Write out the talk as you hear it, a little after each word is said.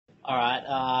Alright,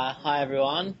 hi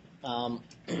everyone.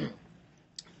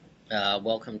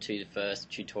 Welcome to the first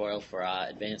tutorial for our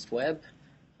advanced web.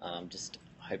 Just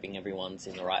hoping everyone's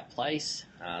in the right place.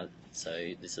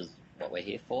 So this is what we're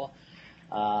here for.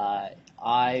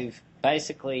 I've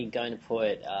basically going to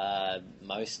put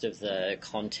most of the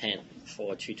content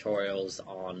for tutorials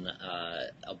on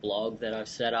a blog that I've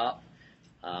set up,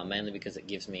 mainly because it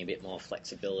gives me a bit more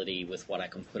flexibility with what I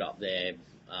can put up there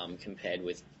compared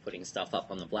with putting stuff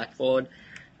up on the blackboard.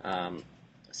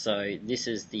 So this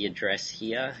is the address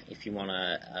here if you want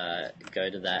to go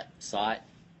to that site,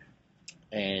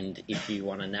 and if you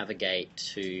want to navigate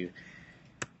to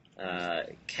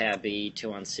KIB216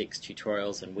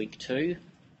 tutorials in week 2,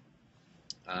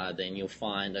 then you'll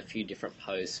find a few different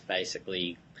posts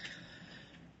basically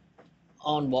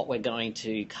on what we're going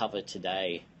to cover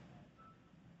today.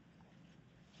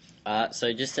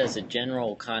 So just as a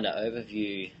general kind of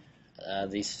overview,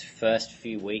 these first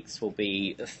few weeks will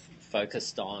be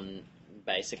focused on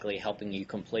basically helping you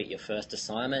complete your first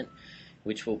assignment,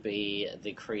 which will be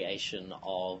the creation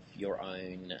of your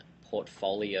own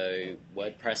portfolio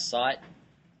WordPress site,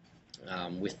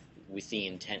 with the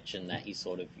intention that you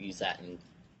sort of use that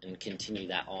and continue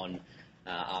that on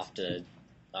after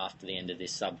the end of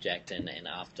this subject and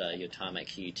after your time at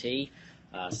QT.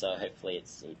 So hopefully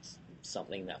it's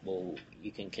something that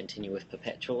you can continue with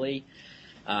perpetually,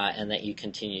 and that you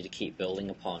continue to keep building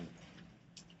upon.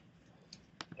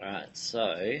 Alright,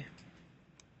 so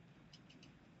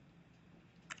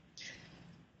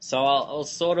I'll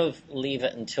sort of leave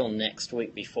it until next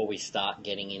week before we start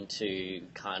getting into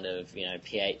kind of,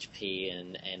 PHP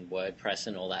and WordPress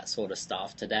and all that sort of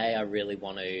stuff. Today I really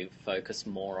want to focus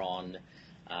more on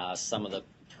some of the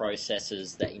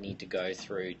processes that you need to go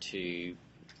through to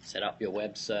set up your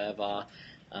web server,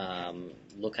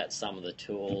 look at some of the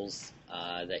tools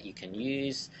that you can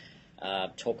use,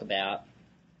 talk about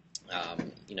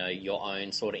your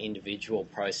own sort of individual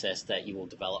process that you will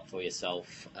develop for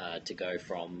yourself to go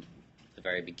from the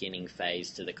very beginning phase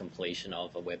to the completion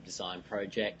of a web design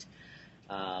project.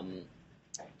 And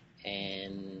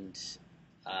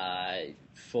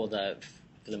for the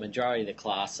majority of the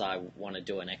class, I want to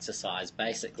do an exercise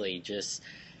basically just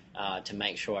to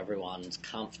make sure everyone's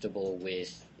comfortable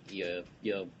with your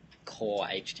core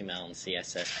HTML and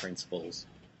CSS principles.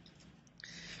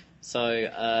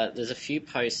 So there's a few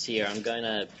posts here. I'm going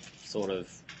to sort of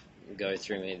go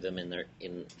through them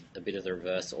in a bit of the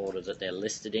reverse order that they're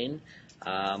listed in,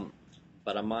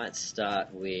 but I might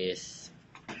start with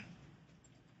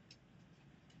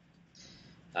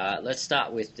let's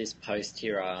start with this post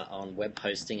here on web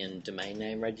hosting and domain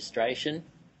name registration.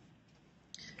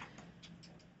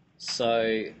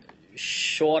 So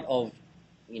short of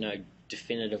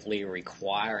definitively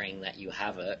requiring that you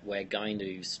have it, we're going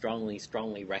to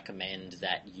strongly recommend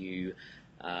that you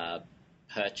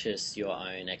purchase your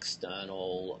own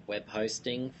external web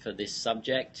hosting for this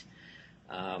subject,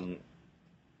 and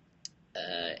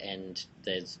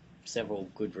there's several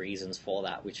good reasons for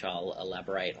that, which I'll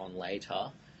elaborate on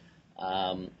later.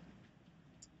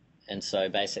 And so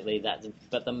basically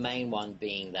but the main one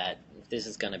being that if this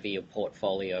is going to be a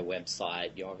portfolio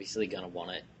website, you're obviously going to want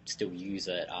to still use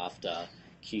it after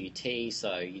QT,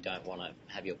 so you don't want to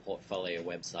have your portfolio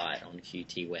website on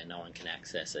QT where no one can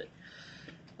access it.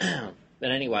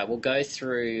 But anyway, we'll go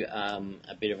through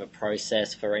a bit of a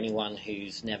process for anyone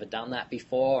who's never done that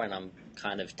before, and I'm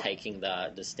kind of taking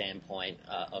the standpoint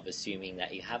of assuming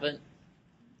that you haven't.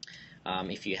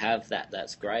 If you have,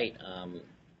 that's great.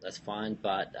 That's fine,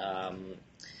 but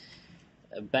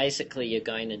basically you're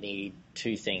going to need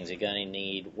two things. You're going to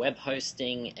need web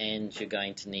hosting, and you're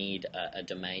going to need a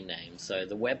domain name. So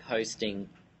the web hosting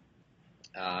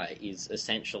is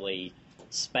essentially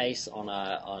space on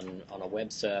a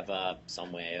web server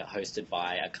somewhere hosted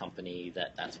by a company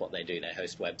that's what they do. They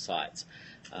host websites,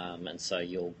 and so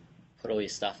you'll put all your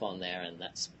stuff on there, and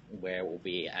that's where it will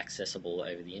be accessible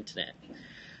over the internet.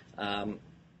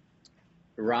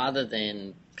 Rather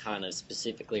than kind of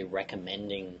specifically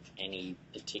recommending any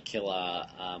particular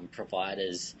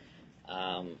providers,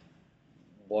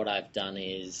 what I've done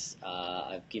is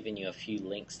I've given you a few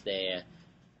links there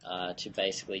to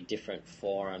basically different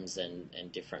forums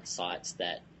and different sites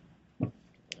that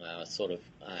sort of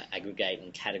aggregate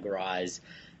and categorize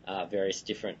various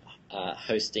different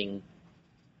hosting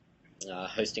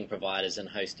providers and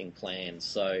hosting plans.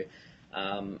 So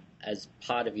as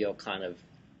part of your kind of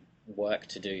work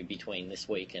to do between this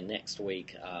week and next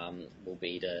week will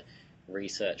be to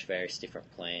research various different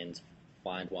plans,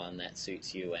 find one that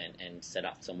suits you, and set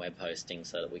up some web hosting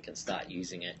so that we can start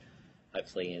using it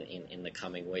hopefully in the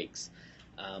coming weeks.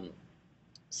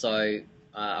 So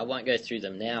I won't go through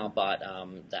them now, but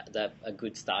that a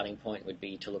good starting point would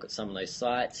be to look at some of those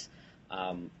sites.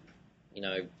 You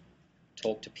know,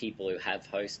 talk to people who have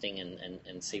hosting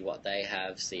and see what they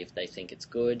have, see if they think it's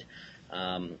good,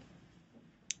 and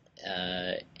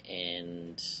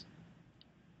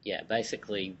yeah,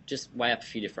 basically just weigh up a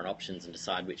few different options and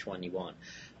decide which one you want.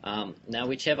 Now,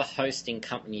 whichever hosting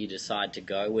company you decide to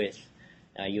go with,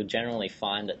 you'll generally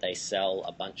find that they sell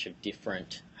a bunch of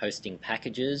different hosting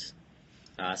packages.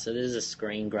 So this is a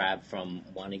screen grab from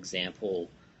one example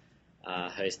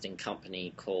hosting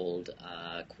company called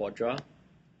Quadra.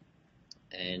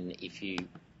 And if you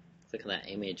click on that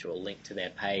image or link to their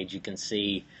page, you can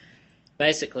see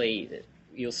basically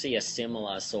you'll see a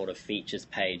similar sort of features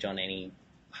page on any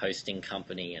hosting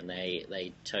company, and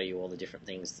they tell you all the different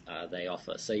things they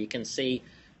offer. So you can see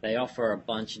they offer a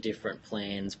bunch of different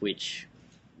plans which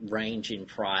range in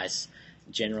price,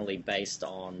 generally based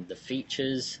on the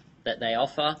features that they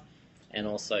offer, and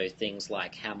also things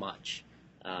like how much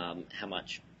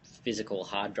physical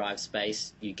hard drive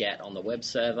space you get on the web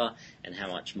server and how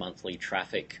much monthly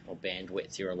traffic or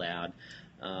bandwidth you're allowed.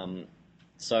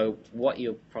 So what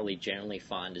you'll probably generally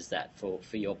find is that for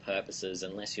your purposes,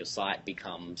 unless your site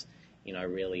becomes, you know,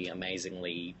 really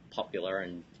amazingly popular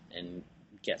and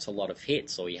gets a lot of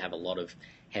hits, or you have a lot of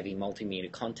heavy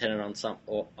multimedia content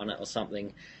on it or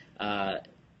something,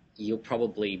 you'll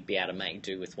probably be able to make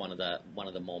do with one of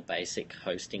the more basic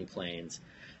hosting plans.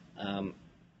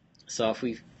 So if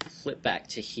we flip back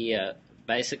to here,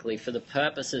 basically for the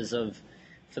purposes of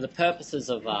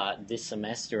this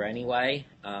semester anyway,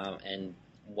 and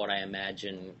what I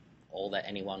imagine all that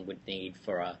anyone would need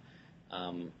for a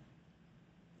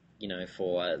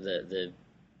for the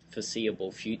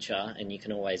foreseeable future, and you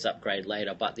can always upgrade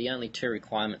later, but the only two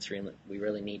requirements we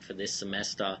really need for this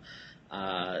semester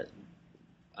are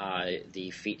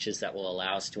the features that will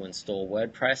allow us to install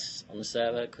WordPress on the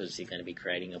server, because you're going to be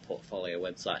creating a portfolio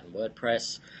website in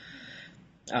WordPress.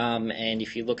 And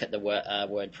if you look at the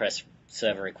WordPress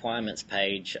server requirements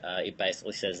page, it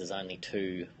basically says there's only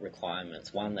two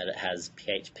requirements. One, that it has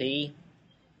PHP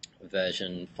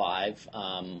version 5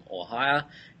 or higher,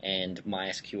 and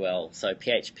MySQL. So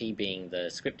PHP being the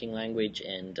scripting language,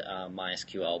 and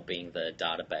MySQL being the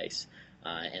database.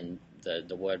 And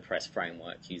the WordPress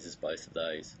framework uses both of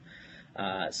those.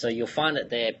 So you'll find that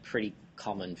they're pretty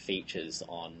common features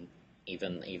on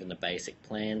even the basic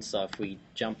plan. So if we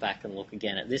jump back and look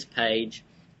again at this page,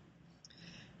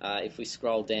 if we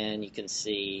scroll down, you can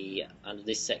see under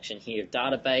this section here of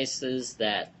databases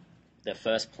that the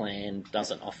first plan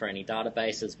doesn't offer any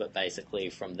databases, but basically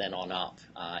from then on up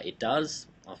it does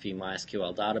offer you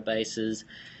MySQL databases.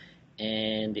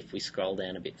 And if we scroll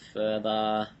down a bit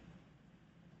further,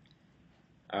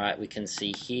 alright, we can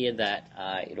see here that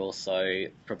it also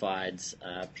provides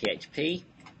PHP.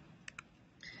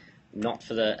 Not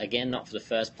for the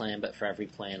first plan, but for every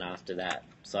plan after that.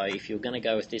 So if you're going to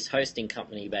go with this hosting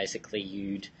company, basically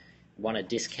you'd want to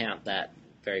discount that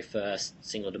very first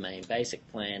single domain basic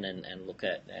plan and look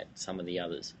at some of the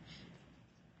others.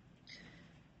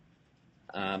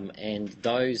 And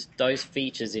those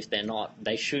features, if they're not,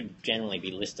 they should generally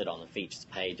be listed on the features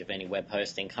page of any web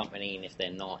hosting company, and if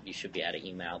they're not, you should be able to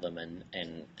email them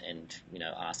and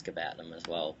ask about them as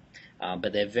well.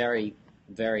 But they're very,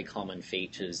 very common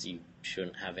features. You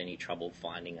shouldn't have any trouble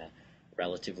finding a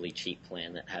relatively cheap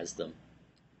plan that has them.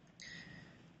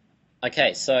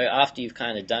 Okay, so after you've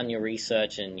kind of done your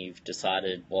research and you've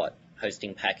decided what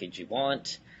hosting package you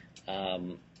want,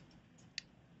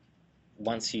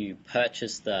 once you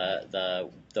purchase the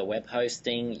web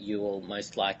hosting, you will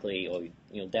most likely, or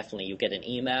you'll get an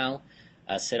email,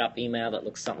 a setup email that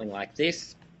looks something like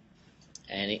this,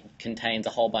 and it contains a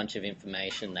whole bunch of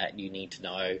information that you need to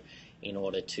know in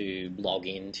order to log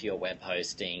into your web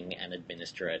hosting and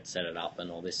administer it, set it up,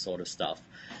 and all this sort of stuff.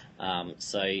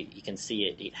 So you can see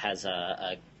it has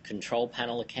a control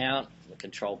panel account. The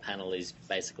control panel is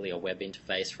basically a web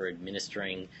interface for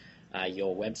administering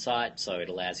your website, so it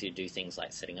allows you to do things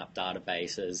like setting up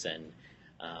databases and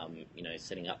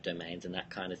setting up domains and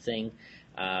that kind of thing.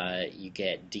 You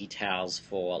get details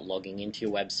for logging into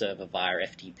your web server via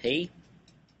FTP,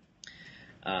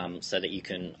 so that you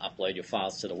can upload your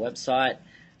files to the website,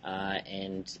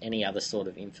 and any other sort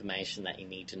of information that you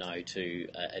need to know to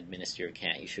administer your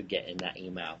account you should get in that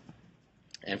email.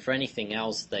 And for anything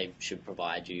else, they should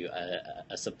provide you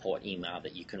a support email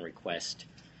that you can request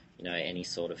any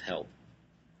sort of help.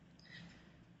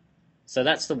 So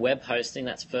that's the web hosting.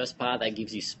 That's the first part. That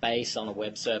gives you space on a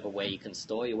web server where you can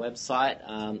store your website.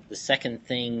 The second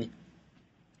thing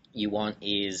you want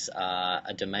is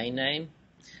a domain name.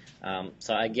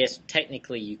 So I guess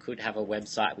technically you could have a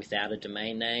website without a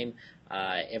domain name.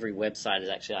 Every website is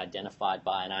actually identified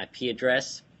by an IP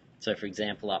address. So for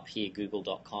example, up here,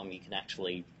 google.com, you can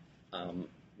actually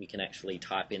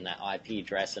type in that IP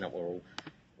address and it will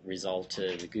resolve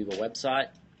to the Google website.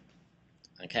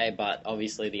 Okay, but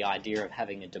obviously the idea of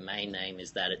having a domain name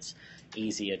is that it's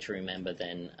easier to remember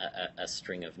than a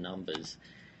string of numbers.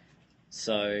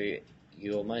 So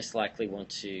you'll most likely want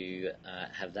to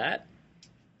have that.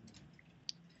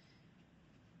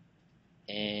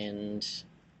 And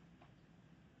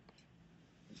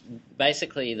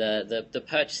basically the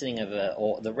purchasing of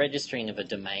or the registering of a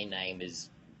domain name is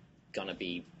going to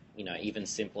be, even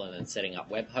simpler than setting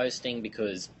up web hosting,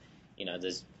 because,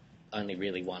 there's only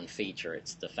really one feature.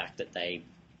 It's the fact that they,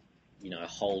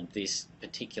 hold this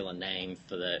particular name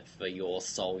for your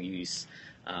sole use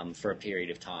for a period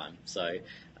of time. So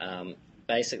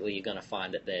basically you're going to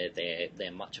find that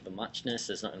they're much of a muchness.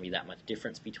 There's not going to be that much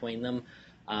difference between them.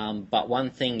 But one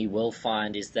thing you will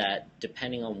find is that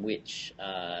depending on which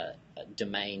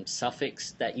domain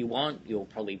suffix that you want, you'll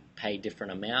probably pay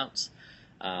different amounts.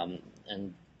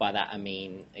 And by that I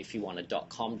mean, if you want a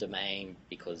 .com domain,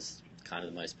 because it's kind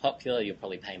of the most popular, you'll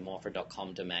probably pay more for a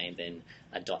 .com domain than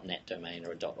a .net domain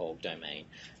or a .org domain.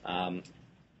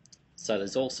 So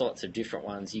there's all sorts of different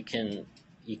ones. You can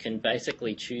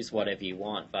basically choose whatever you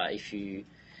want, but if you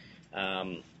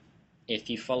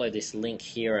follow this link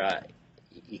here,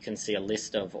 you can see a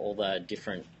list of all the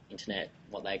different internet,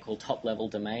 what they call top-level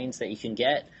domains that you can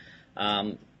get.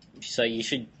 So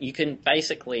you can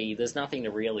basically, there's nothing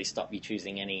to really stop you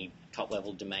choosing any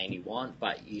top-level domain you want,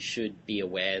 but you should be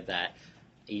aware that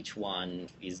each one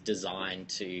is designed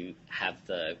to have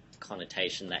the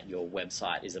connotation that your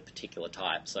website is a particular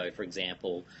type. So, for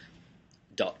example,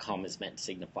 .com is meant to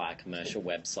signify a commercial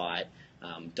website.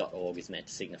 .org is meant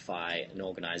to signify an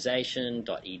organisation.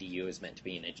 .edu is meant to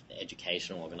be an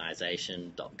educational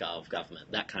organisation. .gov,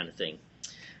 government, that kind of thing.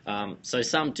 So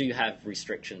some do have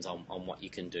restrictions on what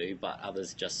you can do, but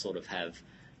others just sort of have,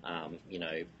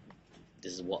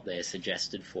 this is what they're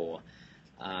suggested for.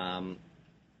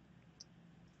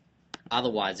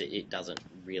 Otherwise, it doesn't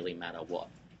really matter what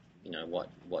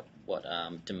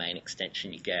domain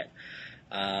extension you get.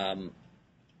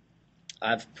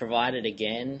 I've provided,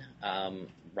 again,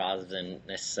 rather than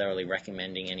necessarily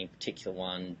recommending any particular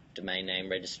one, domain name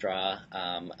registrar,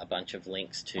 a bunch of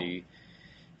links to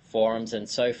forums and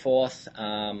so forth.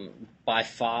 By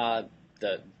far,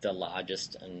 the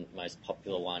largest and most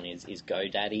popular one is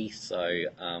GoDaddy. So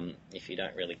if you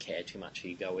don't really care too much who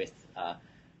you go with,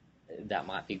 that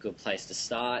might be a good place to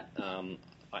start.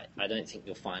 I don't think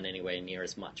you'll find anywhere near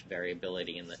as much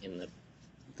variability in the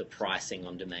pricing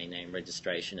on domain name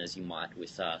registration as you might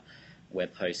with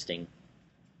web hosting.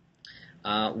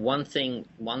 One thing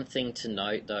to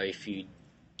note, though, if you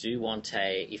do want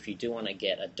to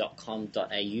get a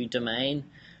 .com.au domain,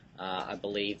 I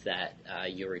believe that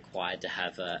you're required to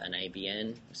have an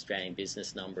ABN, Australian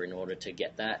Business Number, in order to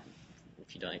get that.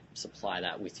 If you don't supply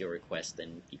that with your request,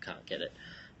 then you can't get it.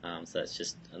 So that's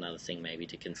just another thing maybe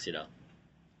to consider.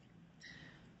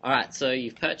 Alright, so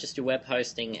you've purchased your web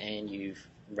hosting and you've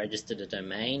registered a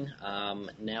domain.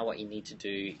 Now what you need to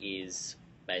do is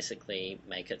basically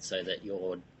make it so that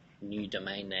your new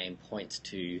domain name points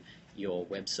to your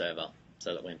web server,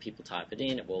 so that when people type it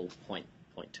in, it will point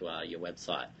to your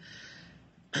website.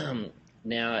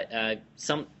 Now,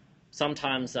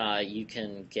 sometimes you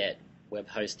can get web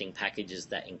hosting packages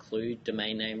that include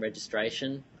domain name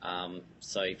registration.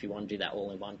 So if you want to do that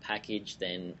all in one package,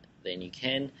 then you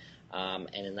can.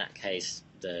 And in that case,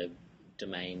 the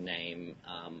domain name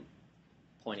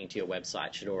pointing to your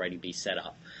website should already be set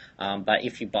up. But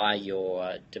if you buy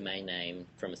your domain name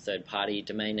from a third-party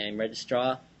domain name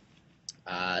registrar,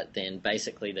 then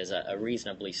basically there's a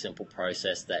reasonably simple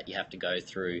process that you have to go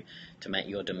through to make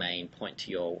your domain point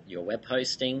to your web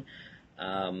hosting.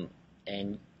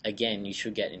 And again, you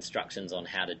should get instructions on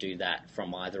how to do that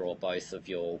from either or both of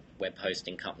your web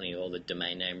hosting company or the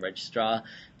domain name registrar.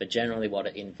 But generally what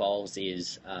it involves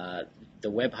is the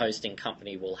web hosting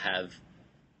company will have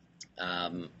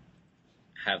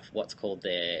what's called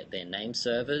their name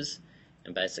servers,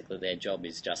 and basically their job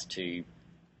is just to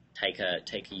take a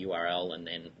URL and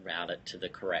then route it to the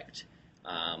correct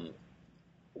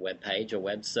web page or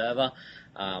web server,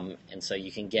 and so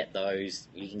you can get those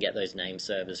name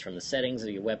servers from the settings of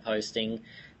your web hosting.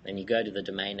 Then you go to the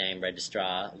domain name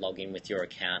registrar, log in with your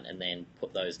account, and then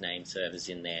put those name servers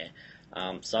in there.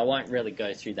 So I won't really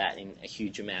go through that in a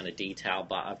huge amount of detail,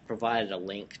 but I've provided a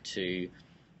link to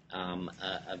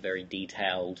a very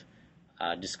detailed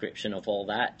description of all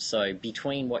that. So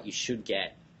between what you should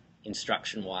get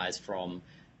instruction-wise from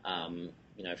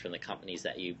from the companies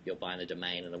that you're buying the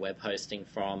domain and the web hosting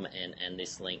from, and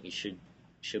this link, you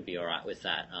should be all right with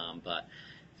that. But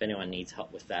if anyone needs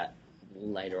help with that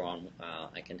later on,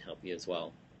 I can help you as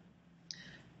well.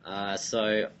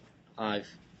 So I've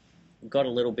got a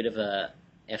little bit of a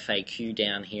FAQ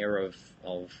down here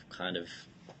of kind of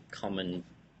common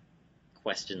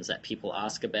questions that people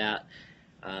ask about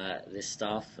this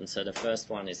stuff. And so the first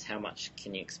one is, how much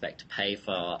can you expect to pay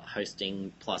for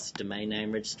hosting plus domain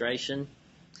name registration?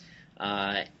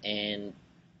 And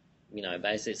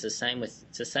basically it's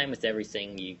the same with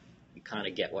everything. You kind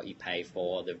of get what you pay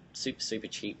for. The super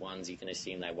cheap ones, you can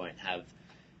assume they won't have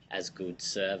as good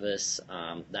service,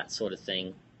 that sort of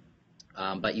thing.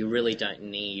 But you really don't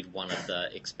need one of the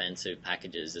expensive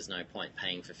packages. There's no point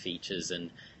paying for features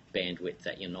and bandwidth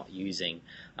that you're not using.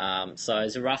 So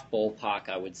as a rough ballpark,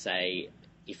 I would say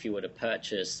if you were to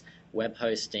purchase web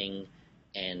hosting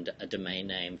and a domain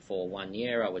name for 1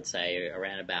 year, I would say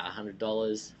around about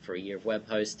 $100 for a year of web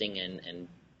hosting, and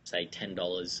say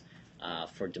 $10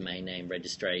 for domain name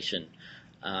registration.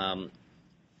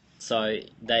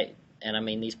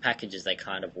 These packages, they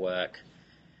kind of work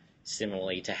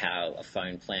similarly to how a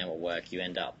phone plan will work. You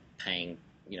end up paying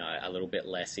a little bit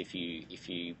less if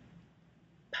you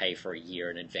pay for a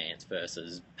year in advance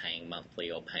versus paying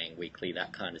monthly or paying weekly,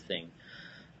 that kind of thing.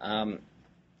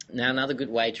 Now, another good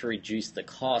way to reduce the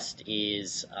cost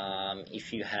is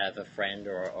if you have a friend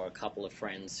or a couple of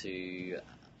friends who you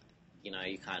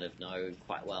kind of know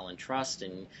quite well and trust,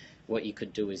 and what you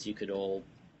could do is you could all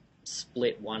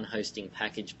split one hosting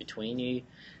package between you.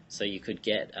 So you could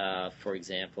get, for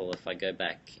example, if I go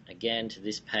back again to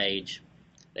this page,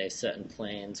 there's certain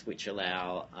plans which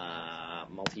allow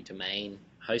multi-domain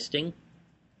hosting.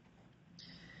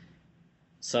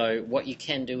 So what you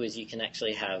can do is you can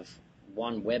actually have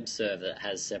one web server that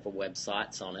has several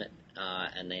websites on it,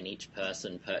 and then each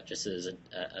person purchases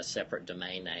a separate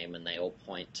domain name, and they all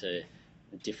point to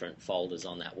different folders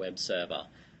on that web server.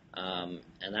 And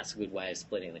that's a good way of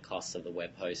splitting the costs of the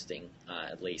web hosting.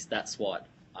 At least that's what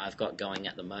I've got going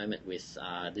at the moment with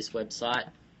this website.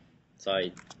 So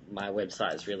my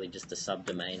website is really just a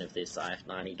subdomain of this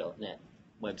if90.net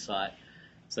website.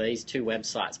 So these two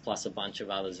websites plus a bunch of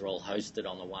others are all hosted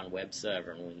on the one web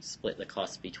server, and we split the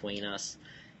costs between us.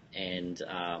 And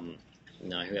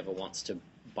whoever wants to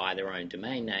buy their own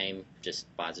domain name just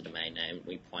buys a domain name.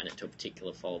 We point it to a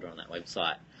particular folder on that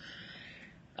website.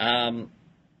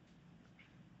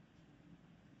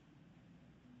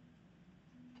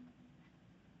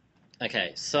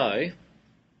 Okay, so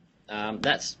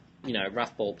that's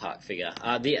rough ballpark figure.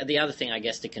 The other thing I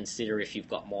guess to consider if you've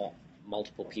got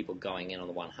multiple people going in on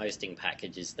the one hosting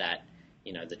package is that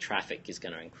the traffic is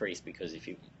going to increase, because if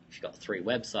you've got 3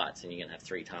 websites and you're going to have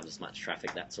 3 times as much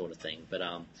traffic, that sort of thing. But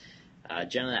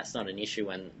generally that's not an issue,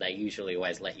 and they usually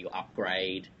always let you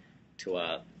upgrade to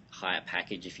a higher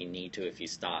package if you need to, if you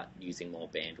start using more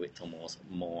bandwidth or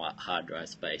more hard drive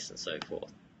space and so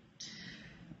forth.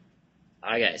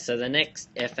 Okay, so the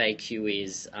next FAQ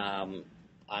is, I'm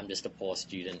just a poor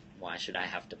student, why should I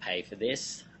have to pay for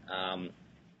this?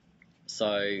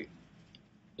 So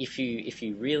if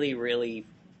you really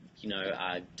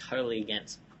are totally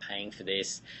against paying for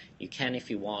this, you can,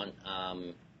 if you want,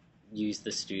 use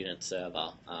the student server.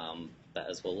 But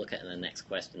as we'll look at in the next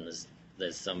question,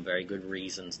 there's some very good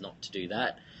reasons not to do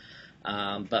that.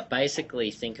 But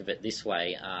basically, think of it this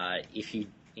way: if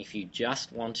you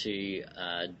just want to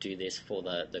do this for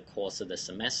the course of the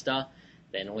semester,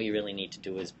 then all you really need to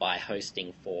do is buy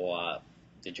hosting for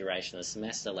the duration of the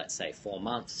semester, let's say 4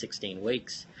 months, 16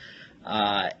 weeks,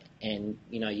 and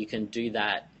you can do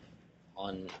that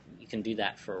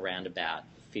for around about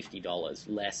 $50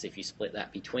 less if you split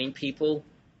that between people.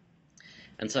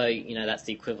 And so that's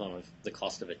the equivalent of the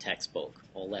cost of a textbook,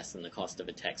 or less than the cost of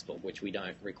a textbook, which we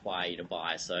don't require you to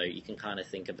buy. So you can kind of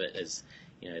think of it as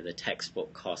the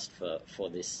textbook cost for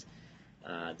this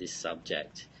this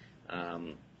subject.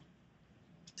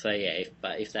 So yeah,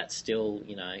 if that's still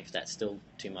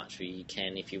too much for you, you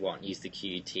can, if you want, use the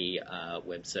QUT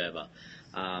web server.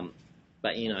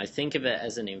 But think of it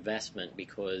as an investment,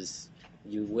 because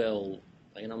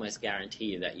I can almost guarantee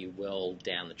you that you will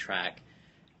down the track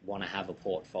want to have a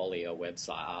portfolio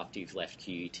website after you've left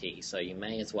QUT. So you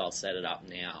may as well set it up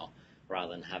now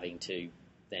rather than having to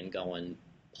then go and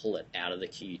pull it out of the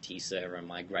QUT server and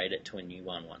migrate it to a new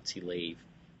one once you leave.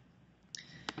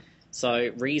 So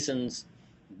reasons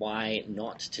why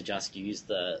not to just use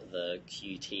the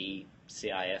QUT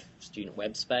CIF student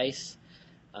web space.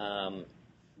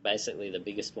 Basically the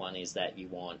biggest one is that you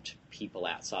want people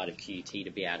outside of QUT to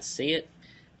be able to see it.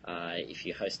 If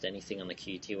you host anything on the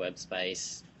QUT web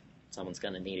space, someone's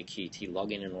going to need a Qt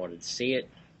login in order to see it.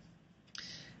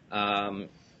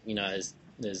 You know,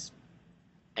 there's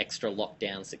extra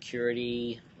lockdown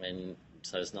security, and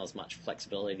so there's not as much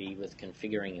flexibility with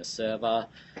configuring your server.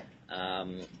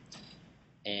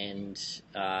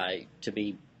 To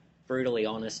be brutally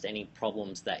honest, any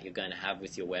problems that you're going to have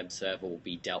with your web server will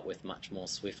be dealt with much more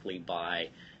swiftly by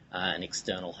an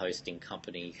external hosting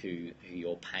company who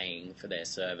you're paying for their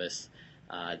service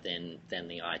than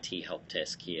the IT help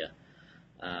desk here.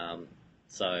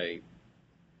 So,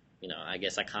 you know, I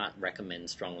guess I can't recommend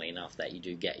strongly enough that you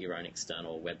do get your own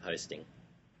external web hosting.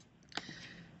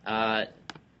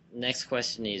 Next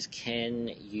question is, can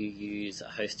you use a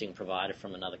hosting provider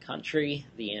from another country?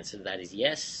 The answer to that is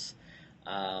yes.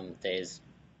 There's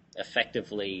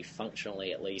effectively,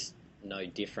 functionally at least, no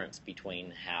difference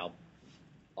between how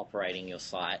operating your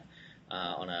site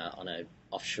on a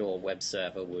offshore web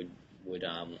server would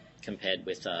compared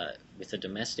with a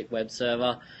domestic web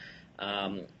server.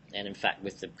 And in fact,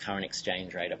 with the current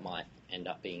exchange rate, it might end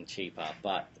up being cheaper.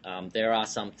 But there are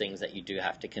some things that you do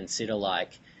have to consider,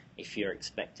 like if you're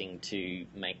expecting to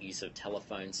make use of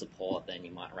telephone support, then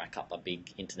you might rack up a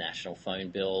big international phone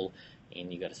bill,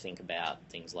 and you've got to think about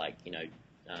things like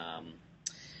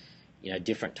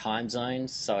different time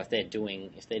zones. So if they're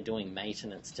doing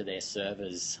maintenance to their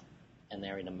servers and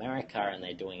they're in America and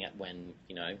they're doing it when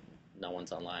no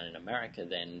one's online in America,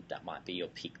 then that might be your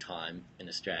peak time in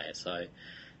Australia. So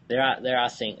there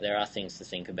are things to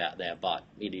think about there, but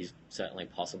it is certainly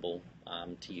possible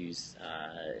to use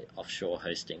offshore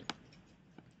hosting.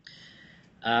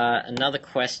 Another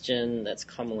question that's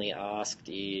commonly asked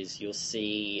is, you'll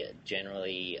see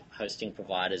generally hosting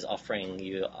providers offering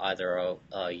you either a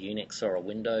Unix or a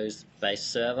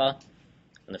Windows-based server.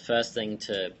 And the first thing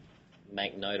to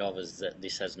make note of is that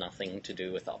this has nothing to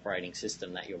do with the operating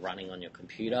system that you're running on your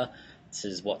computer. This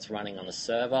is what's running on the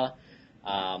server.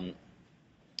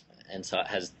 And so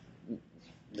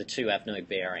the two have no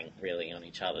bearing really on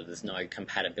each other. There's no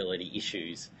compatibility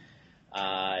issues.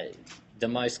 The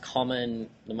most common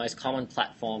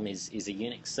platform is a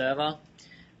Unix server.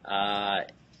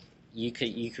 You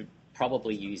could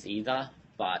probably use either,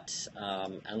 but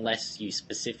unless you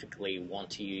specifically want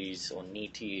to use or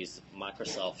need to use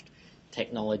Microsoft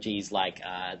technologies like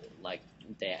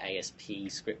their ASP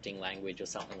scripting language or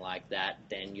something like that,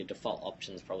 then your default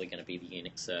option is probably going to be the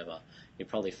Unix server. You'll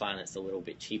probably find it's a little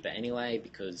bit cheaper anyway,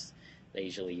 because they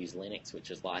usually use Linux, which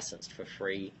is licensed for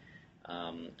free,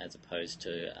 as opposed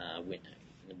to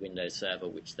Windows Server,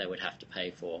 which they would have to pay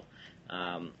for.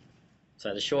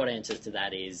 So the short answer to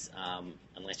that is,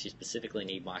 unless you specifically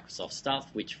need Microsoft stuff,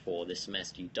 which for this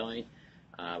semester you don't,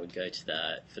 would go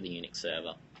for the Unix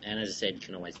server. And as I said, you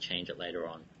can always change it later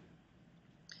on.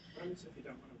 What happens if you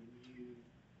don't want to renew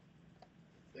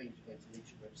things to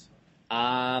delete your website?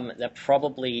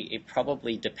 It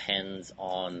probably depends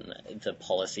on the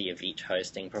policy of each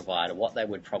hosting provider. What they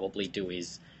would probably do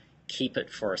is keep it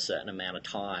for a certain amount of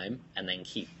time and then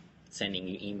keep sending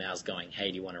you emails going, hey,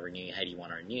 do you want to renew? Hey, do you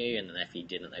want to renew? And then if you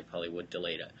didn't, they probably would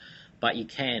delete it. But you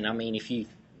can, if you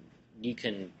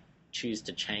can choose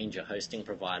to change your hosting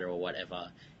provider or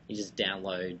whatever, you just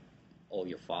download all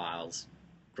your files,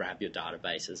 grab your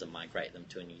databases and migrate them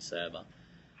to a new server.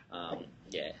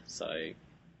 So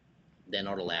they're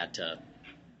not allowed to,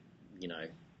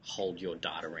 hold your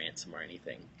data ransom or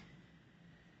anything.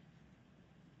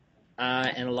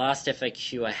 And the last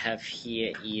FAQ I have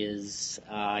here is,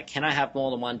 can I have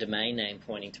more than one domain name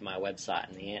pointing to my website?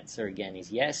 And the answer again is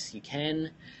yes, you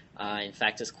can. In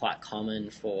fact, it's quite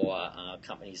common for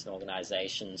companies and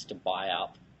organizations to buy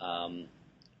up, all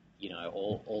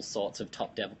sorts of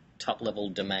top-level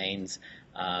domains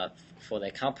for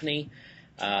their company,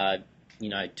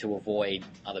 to avoid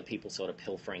other people sort of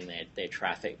pilfering their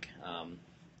traffic.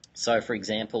 So, for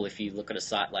example, if you look at a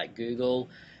site like Google,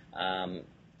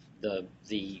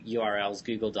 the URLs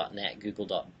google.net,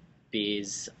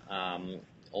 google.biz,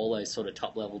 all those sort of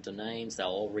top-level domains, they'll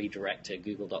all redirect to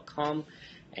google.com,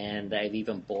 and they've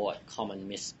even bought common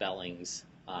misspellings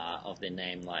of their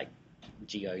name, like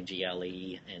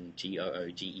GOGLE and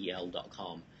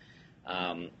GOOGEL.com.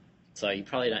 So you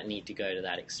probably don't need to go to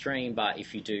that extreme, but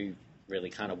if you do really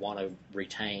kind of want to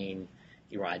retain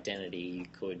your identity, you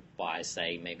could buy,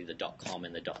 say, maybe the .com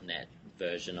and the .net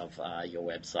version of your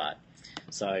website.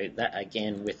 So that,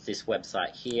 again, with this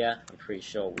website here, I'm pretty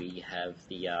sure we have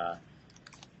the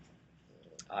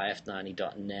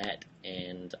if90.net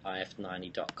and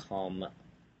if90.com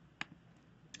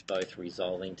both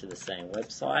resolving to the same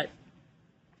website.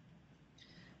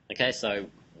 Okay, so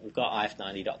we've got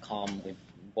if90.com, we've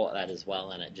bought that as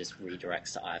well, and it just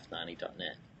redirects to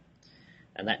if90.net.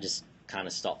 And that just kind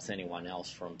of stops anyone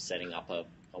else from setting up a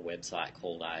website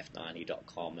called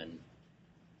if90.com and,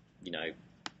 you know,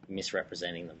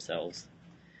 misrepresenting themselves.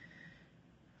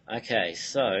 Okay,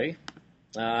 so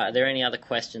are there any other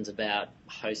questions about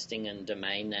hosting and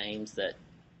domain names that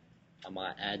I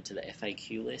might add to the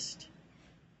FAQ list?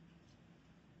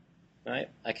 No?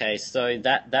 Okay, so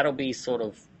that'll be sort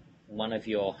of one of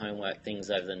your homework things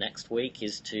over the next week,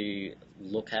 is to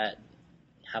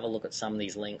have a look at some of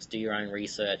these links, do your own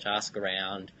research, ask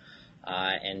around,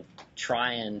 and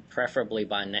try and preferably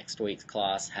by next week's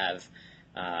class have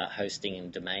hosting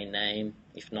and domain name.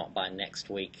 If not by next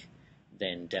week,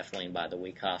 then definitely by the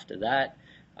week after that,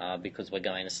 because we're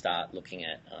going to start looking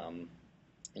at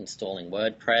installing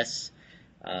WordPress.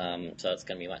 So it's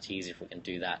going to be much easier if we can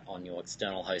do that on your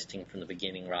external hosting from the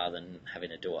beginning rather than having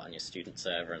to do it on your student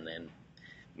server and then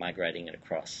migrating it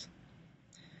across.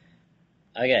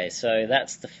 Okay, so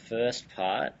that's the first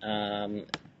part.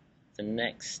 The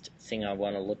next thing I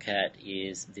want to look at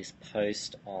is this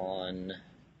post on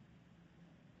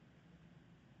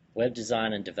web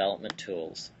design and development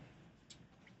tools.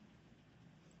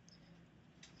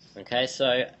 Okay,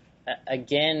 so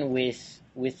again,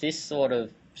 with this sort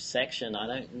of section, I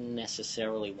don't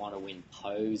necessarily want to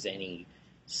impose any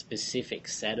specific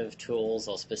set of tools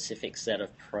or specific set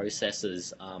of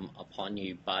processes upon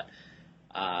you, but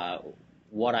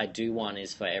what I do want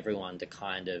is for everyone to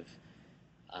kind of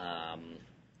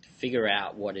figure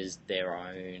out what is their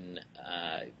own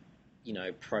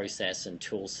process and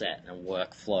tool set and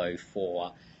workflow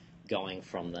for going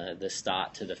from the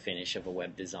start to the finish of a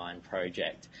web design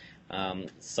project.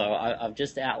 So I've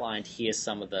just outlined here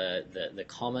some of the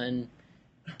common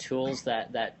tools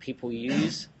that people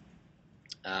use.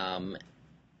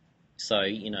 So,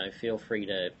 feel free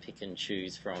to pick and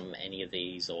choose from any of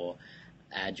these or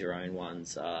add your own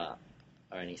ones or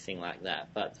anything like that.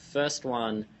 But the first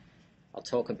one I'll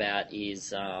talk about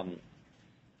is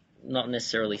not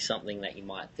necessarily something that you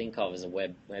might think of as a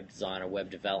web design or web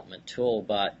development tool,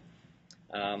 but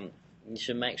you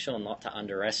should make sure not to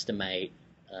underestimate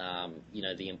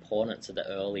the importance of the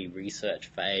early research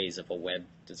phase of a web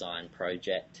design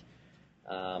project.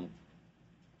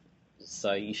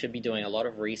 So you should be doing a lot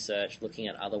of research, looking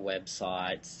at other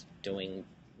websites, doing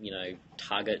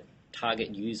target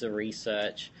user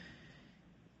research,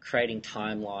 creating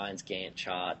timelines, Gantt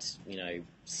charts,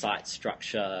 site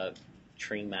structure,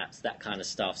 tree maps, that kind of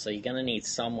stuff. So you're going to need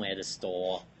somewhere to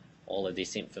store all of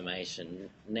this information.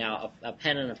 Now, a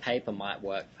pen and a paper might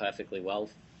work perfectly well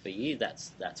for you.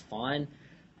 That's fine.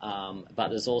 But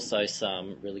there's also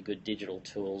some really good digital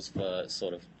tools for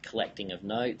sort of collecting of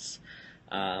notes.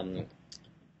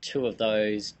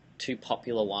 Two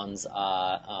popular ones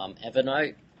are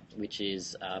Evernote, which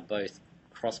is both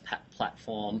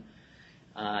cross-platform,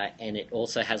 and it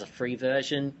also has a free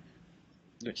version,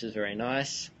 which is very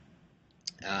nice.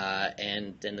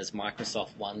 And then there's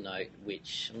Microsoft OneNote,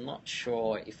 which I'm not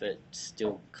sure if it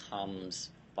still comes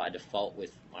by default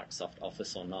with Microsoft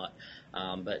Office or not,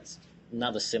 but it's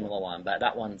another similar one. But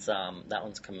that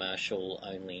one's commercial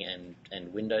only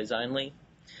and Windows only.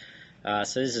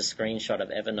 So this is a screenshot of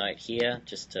Evernote here,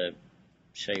 just to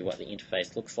show you what the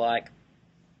interface looks like.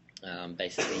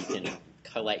 Basically, you can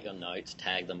collate your notes,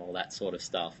 tag them, all that sort of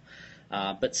stuff.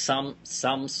 But some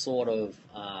sort of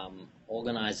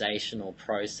organizational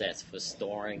process for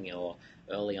storing your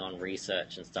early on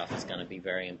research and stuff is going to be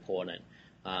very important.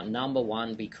 Number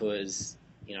one, because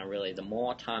really the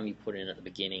more time you put in at the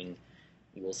beginning,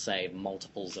 you will save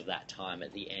multiples of that time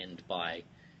at the end by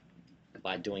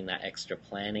doing that extra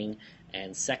planning.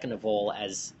 And second of all,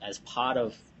 as part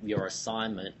of your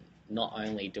assignment, not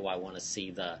only do I want to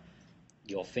see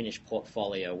your finished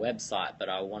portfolio website, but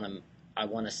I want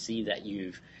to see that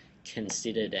you've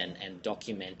considered and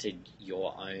documented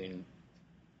your own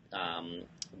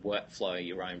workflow,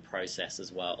 your own process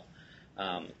as well.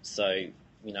 So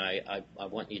I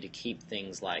want you to keep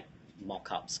things like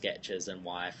mock-up sketches and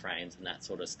wireframes and that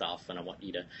sort of stuff, and I want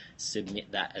you to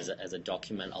submit that as a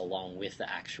document along with the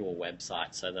actual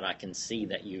website, so that I can see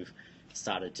that you've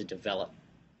started to develop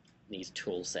these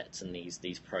tool sets and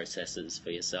these processes for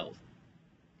yourself.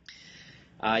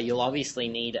 You'll obviously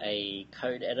need a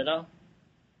code editor,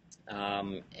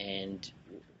 and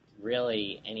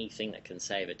really anything that can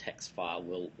save a text file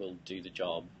will do the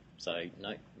job. So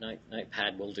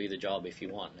Notepad will do the job if you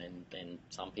want, and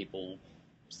some people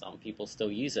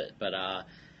still use it. But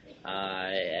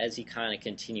as you kind of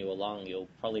continue along, you'll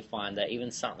probably find that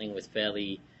even something with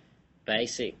fairly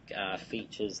basic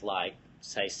features like,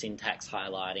 say, syntax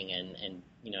highlighting and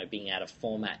being able to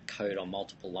format code on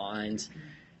multiple lines,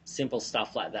 simple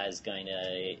stuff like that is going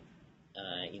to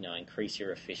increase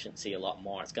your efficiency a lot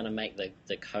more. It's going to make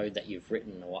the code that you've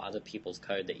written or other people's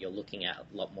code that you're looking at a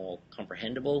lot more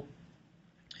comprehensible.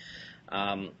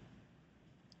 And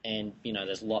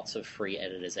there's lots of free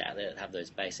editors out there that have those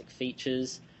basic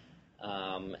features.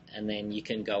 And then you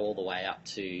can go all the way up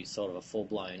to sort of a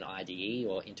full-blown IDE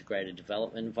or integrated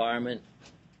development environment,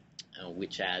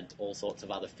 which add all sorts of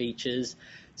other features.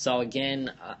 So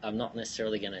again, I'm not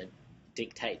necessarily going to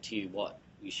dictate to you what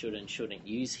you should and shouldn't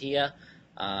use here,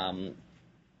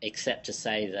 except to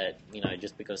say that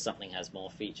just because something has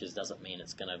more features doesn't mean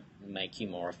it's going to make you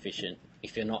more efficient.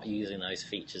 If you're not using those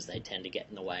features, they tend to get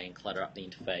in the way and clutter up the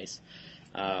interface.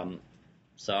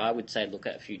 So I would say look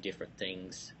at a few different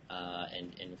things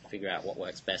and figure out what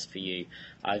works best for you.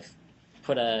 I've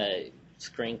put a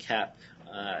screen cap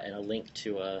and a link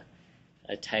to a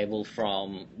table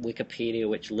from Wikipedia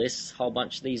which lists a whole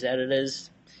bunch of these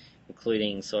editors,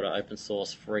 including sort of open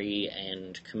source, free,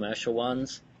 and commercial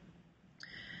ones.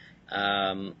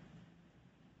 I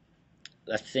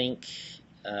think,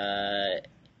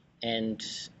 and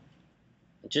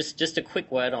just a quick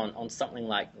word on something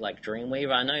like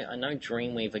Dreamweaver. I know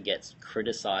Dreamweaver gets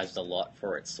criticized a lot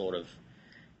for its sort of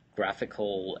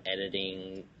graphical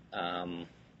editing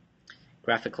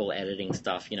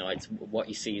stuff. It's what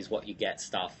you see is what you get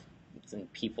stuff,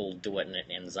 and people do it and it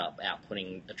ends up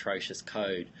outputting atrocious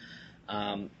code.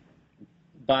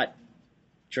 But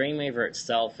Dreamweaver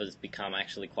itself has become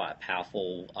actually quite a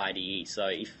powerful IDE. So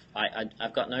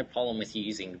I've got no problem with you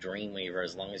using Dreamweaver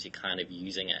as long as you're kind of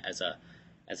using it as a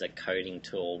coding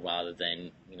tool rather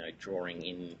than drawing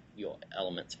in your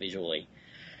elements visually.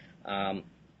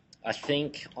 I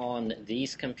think on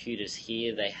these computers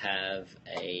here they have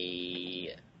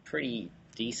a pretty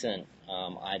decent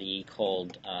IDE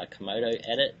called Komodo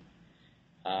Edit,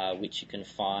 which you can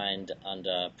find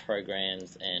under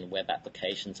Programs and Web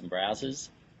Applications and Browsers.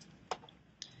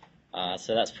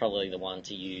 So that's probably the one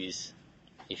to use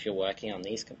if you're working on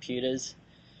these computers,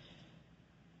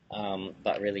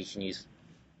 but really you can use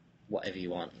whatever you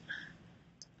want.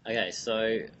 Okay,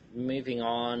 so moving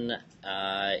on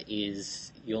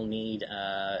is you'll need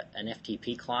an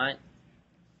FTP client,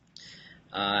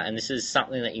 and this is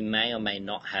something that you may or may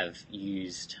not have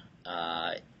used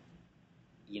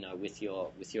with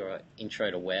your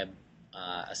Intro to Web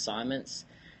assignments.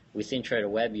 With Intro to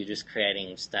Web, you're just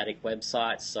creating static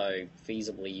websites, so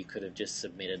feasibly you could have just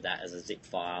submitted that as a zip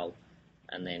file,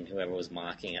 and then whoever was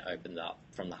marking it opened up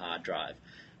from the hard drive.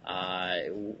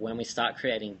 When we start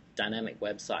creating dynamic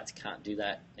websites, you can't do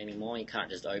that anymore. You can't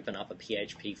just open up a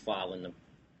PHP file in the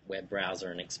web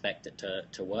browser and expect it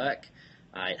to work.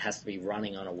 It has to be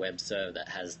running on a web server that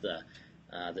has the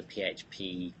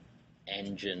PHP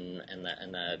engine and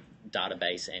the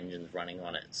database engines running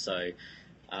on it. So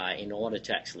in order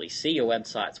to actually see your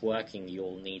websites working,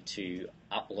 you'll need to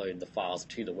upload the files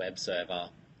to the web server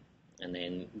and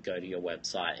then go to your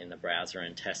website in the browser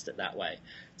and test it that way.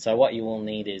 So what you will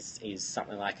need is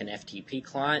something like an FTP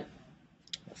client,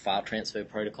 a file transfer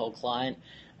protocol client,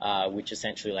 which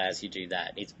essentially allows you to do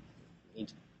that.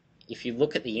 If you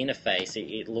look at the interface,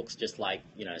 it looks just like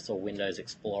sort of Windows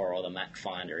Explorer or the Mac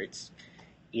Finder. It's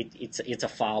a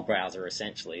file browser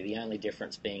essentially. The only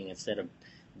difference being instead of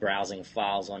browsing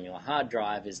files on your hard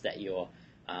drive is that you're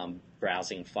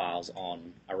browsing files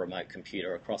on a remote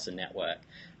computer across a network.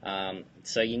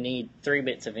 So you need 3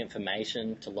 bits of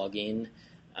information to log in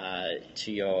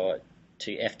to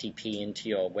FTP into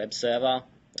your web server.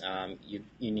 You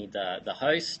need the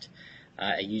host,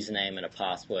 a username, and a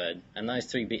password, and those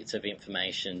 3 bits of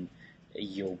information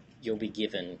you'll be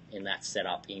given in that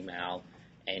setup email,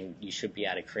 and you should be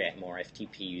able to create more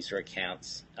FTP user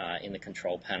accounts in the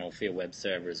control panel for your web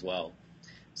server as well.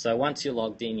 So once you're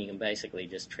logged in, you can basically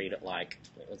just treat it like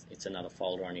it's another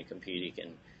folder on your computer. You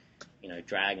can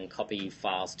drag and copy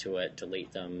files to it,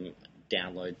 delete them,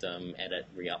 download them, edit,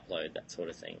 re-upload, that sort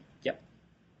of thing. Yep.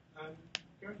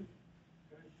 Going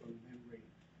from memory,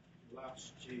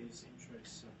 last year's intro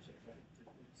subject, they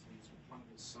use one of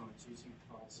the sites using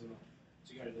FileZilla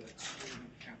to go to that student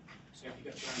account. So if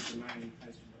you've got your own domain,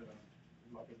 as whatever,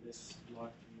 it might be less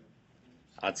likely.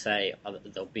 I'd say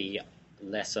there'll be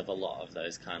less of a lot of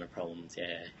those kind of problems,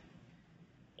 yeah.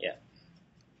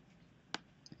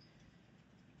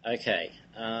 Okay.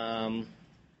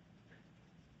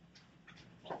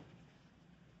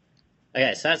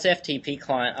 Okay, so that's FTP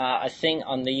client. I think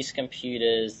on these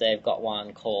computers they've got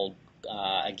one called,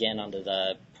 again under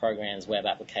the Programs, Web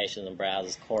Applications and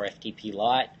Browsers, Core FTP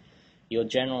Lite. You'll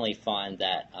generally find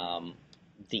that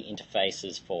the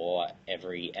interfaces for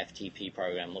every FTP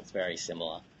program looks very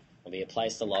similar. There'll be a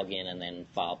place to log in and then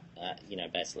file,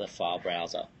 basically a file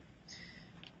browser.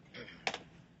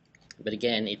 But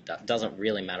again, it doesn't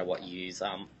really matter what you use.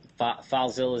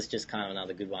 FileZilla is just kind of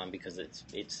another good one because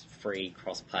it's free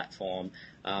cross-platform.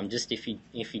 Just if you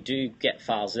do get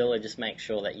FileZilla, just make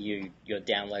sure that you're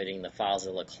downloading the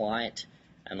FileZilla client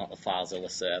and not the FileZilla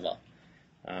server,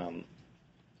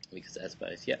 because that's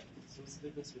both. Yep. So what's the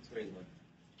difference between like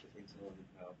Intel and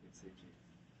PowerPC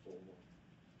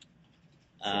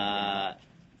G4?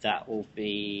 That will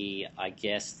be, I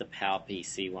guess, the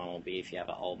PowerPC one will be if you have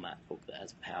an old MacBook that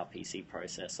has a PowerPC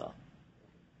processor,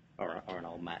 or an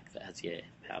old Mac that has, yeah,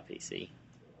 PowerPC.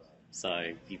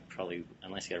 So you probably,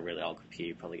 unless you got a really old computer,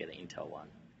 you probably get an Intel one.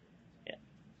 Yeah.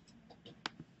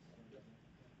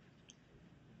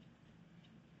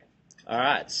 All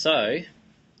right, so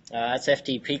that's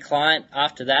FTP client.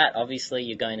 After that, obviously,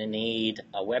 you're going to need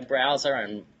a web browser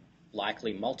and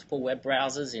likely multiple web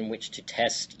browsers in which to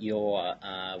test your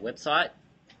website.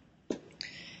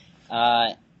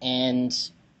 And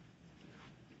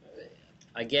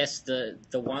I guess the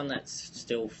one that's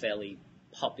still fairly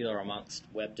popular amongst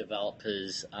web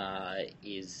developers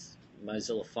is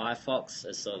Mozilla Firefox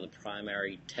as sort of the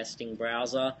primary testing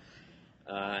browser.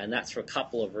 And that's for a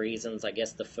couple of reasons. I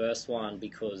guess the first one,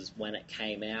 because when it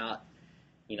came out,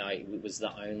 it was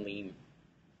the only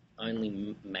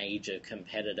major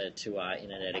competitor to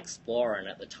Internet Explorer, and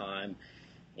at the time,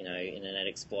 Internet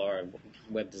Explorer,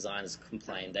 web designers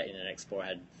complained that Internet Explorer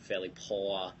had fairly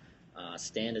poor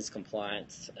standards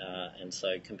compliance, and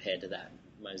so compared to that,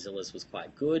 Mozilla's was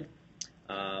quite good.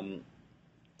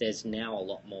 There's now a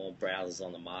lot more browsers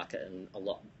on the market and a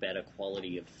lot better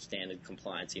quality of standard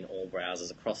compliance in all browsers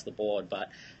across the board, but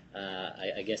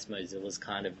I guess Mozilla's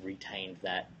kind of retained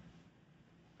that,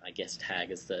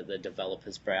 tag as the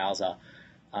developer's browser.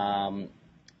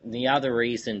 The other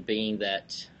reason being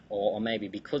that, or maybe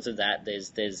because of that,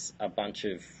 there's a bunch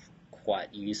of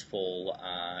quite useful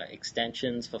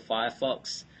extensions for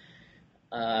Firefox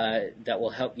that will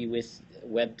help you with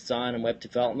web design and web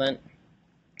development.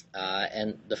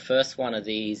 And the first one of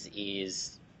these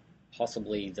is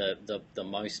possibly the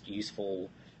most useful,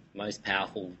 most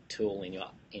powerful tool in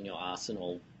your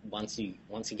arsenal once you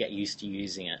get used to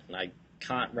using it. And I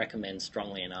can't recommend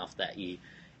strongly enough that you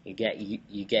get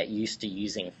used to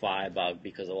using Firebug,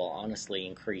 because it will honestly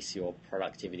increase your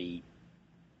productivity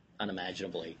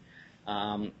unimaginably.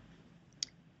 I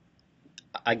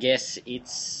guess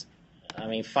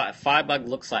Firebug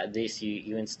looks like this.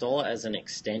 You install it as an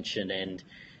extension,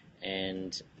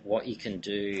 and what you can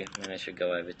do, and I should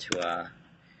go over to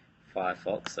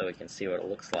Firefox so we can see what it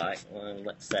looks like. Well,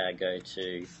 let's say I go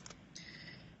to,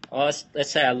 let's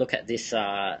say I look at this.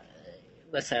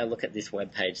 Let's say I look at this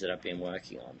web page that I've been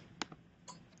working on.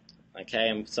 Okay,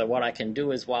 and so what I can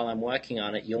do is, while I'm working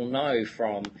on it, you'll know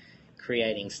from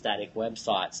creating static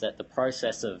websites that the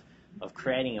process of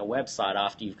creating a website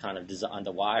after you've kind of designed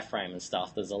the wireframe and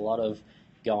stuff, there's a lot of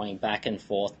going back and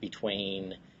forth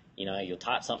between, you'll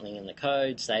type something in the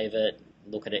code, save it,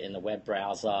 look at it in the web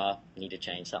browser, need to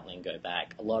change something, go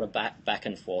back. A lot of back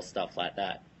and forth stuff like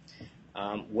that.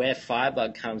 Where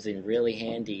Firebug comes in really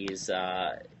handy is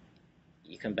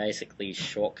you can basically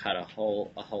shortcut a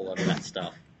whole lot of that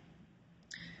stuff.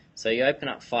 So you open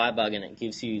up Firebug and it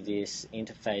gives you this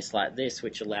interface like this,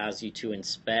 which allows you to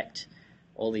inspect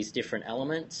all these different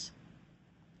elements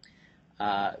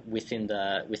within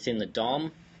the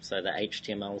DOM, so the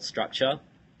HTML structure,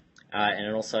 and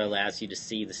it also allows you to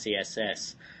see the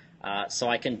CSS. So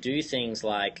I can do things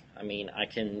like,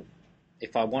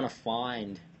 if I want to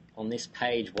find on this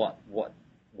page what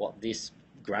this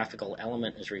graphical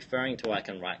element is referring to, I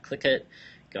can right-click it,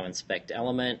 go inspect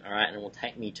element, all right, and it will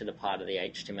take me to the part of the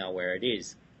HTML where it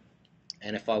is.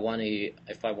 And if I want to,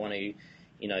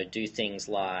 do things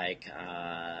like,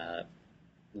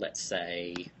 let's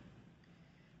say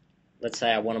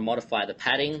I want to modify the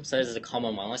padding. So this is a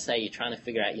common one. Let's say you're trying to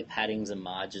figure out your paddings and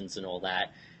margins and all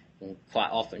that. And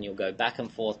quite often you'll go back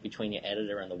and forth between your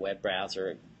editor and the web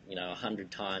browser,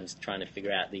 100 times trying to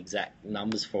figure out the exact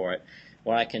numbers for it.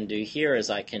 What I can do here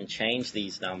is I can change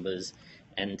these numbers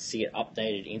and see it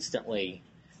updated instantly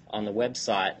on the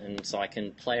website, and so I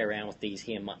can play around with these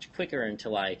here much quicker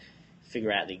until I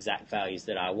figure out the exact values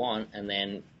that I want, and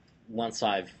then once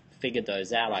I've figured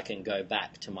those out, I can go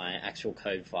back to my actual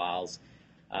code files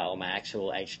or my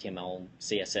actual HTML,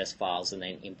 CSS files, and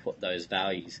then input those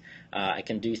values. I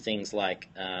can do things like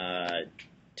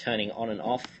turning on and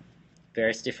off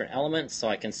various different elements, so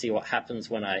I can see what happens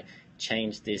when I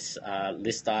change this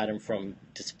list item from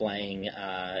displaying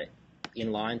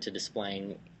inline to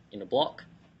displaying in a block.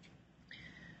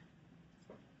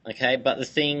 Okay, but the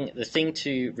thing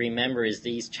to remember is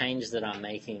these changes that I'm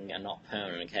making are not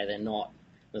permanent. Okay, they're not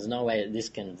There's no way that this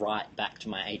can write back to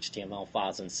my HTML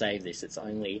files and save this. It's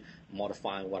only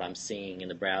modifying what I'm seeing in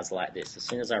the browser like this. As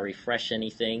soon as I refresh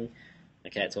anything,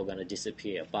 okay, it's all going to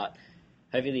disappear. But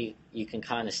hopefully you can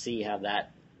kind of see how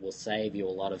that will save you a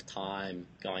lot of time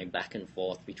going back and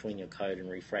forth between your code and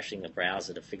refreshing the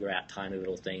browser to figure out tiny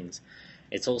little things.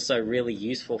 It's also really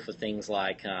useful for things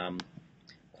like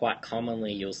quite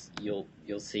commonly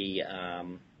you'll see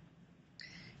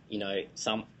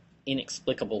some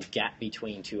inexplicable gap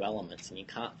between two elements and you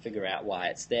can't figure out why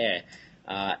it's there.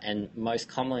 And most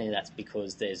commonly that's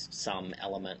because there's some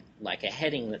element like a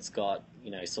heading that's got,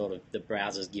 sort of the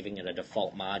browser's giving it a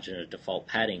default margin, a default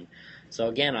padding. So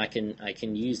again, I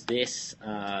can use this.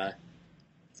 I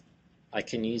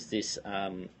can use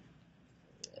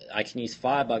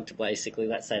Firebug to basically,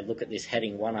 let's say, look at this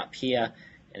heading 1 up here,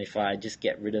 and if I just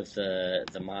get rid of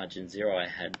the margin 0 I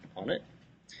had on it,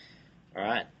 all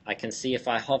right, I can see if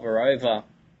I hover over,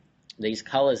 these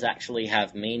colors actually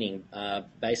have meaning.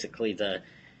 Basically, the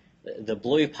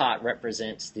blue part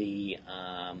represents the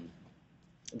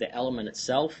element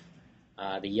itself.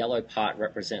 The yellow part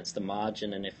represents the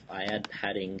margin, and if I add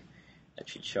padding, that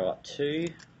should show up too.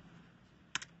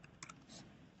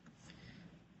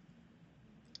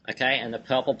 Okay, and the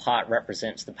purple part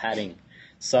represents the padding.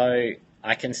 So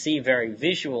I can see very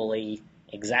visually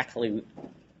exactly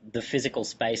the physical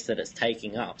space that it's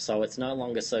taking up. So it's no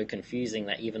longer so confusing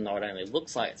that even though it only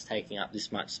looks like it's taking up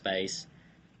this much space,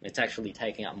 it's actually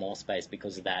taking up more space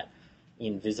because of that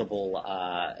invisible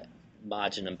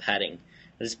margin and padding.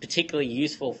 It's particularly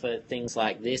useful for things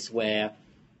like this where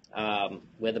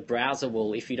the browser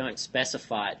will, if you don't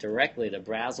specify it directly, the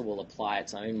browser will apply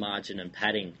its own margin and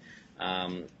padding,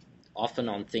 often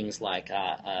on things like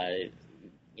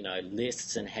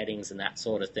lists and headings and that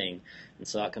sort of thing. And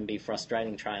so it can be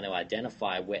frustrating trying to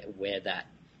identify where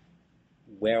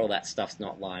all that stuff's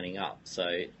not lining up.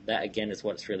 So that again is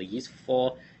what it's really useful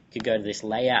for. You could go to this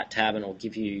layout tab and it'll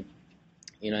give you,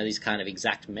 these kind of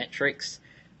exact metrics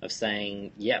of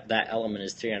saying, yep, that element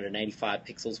is 385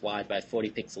 pixels wide by 40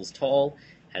 pixels tall,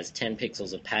 has 10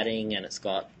 pixels of padding, and it's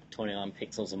got 21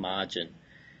 pixels of margin.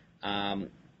 And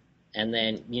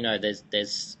then,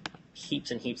 there's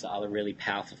heaps and heaps of other really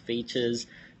powerful features.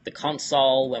 The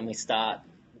console, when we start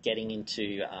getting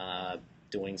into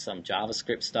doing some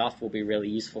JavaScript stuff, will be really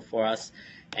useful for us.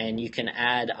 And you can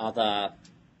add other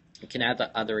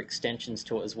extensions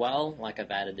to it as well. Like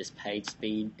I've added this page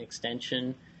speed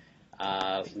extension,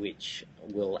 which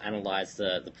will analyze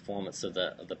the performance of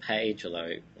the page, although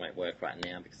it won't work right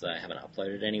now because I haven't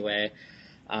uploaded anywhere.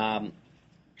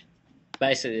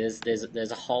 Basically,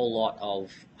 there's a whole lot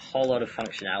of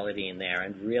functionality in there,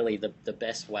 and really the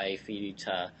best way for you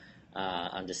to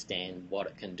understand what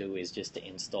it can do is just to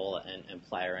install it and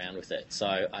play around with it.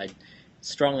 So I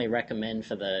strongly recommend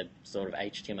for the sort of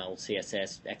HTML,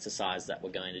 CSS exercise that we're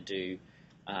going to do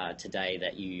today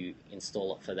that you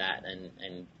install it for that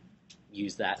and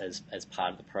use that as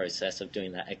part of the process of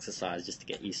doing that exercise just to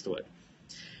get used to it.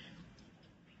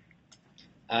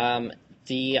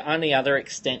 The only other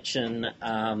extension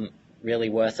really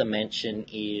worth a mention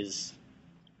is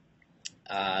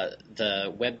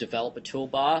the Web Developer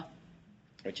Toolbar,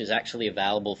 which is actually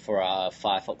available for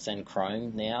Firefox and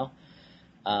Chrome now.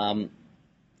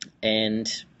 And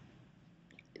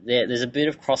there's a bit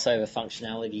of crossover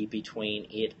functionality between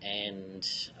it and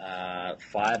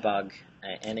Firebug.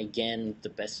 And again, the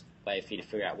best way for you to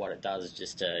figure out what it does is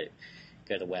just to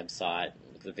go to the website,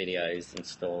 look at the videos,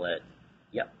 install it.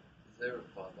 Yep. Is there a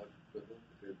Firebug equivalent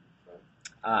for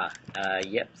Chrome?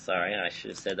 Yep, sorry, I should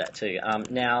have said that too.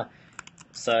 Now,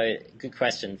 so good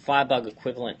question. Firebug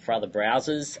equivalent for other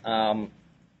browsers,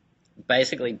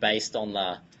 basically based on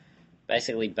the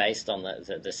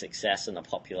success and the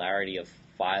popularity of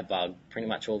Firebug, pretty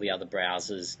much all the other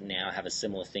browsers now have a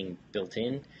similar thing built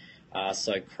in.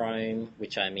 So Chrome,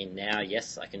 which I'm in now,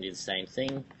 yes, I can do the same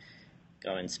thing.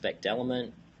 Go inspect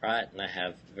element, right, and I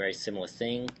have a very similar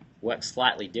thing. Works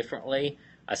slightly differently.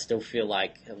 I still feel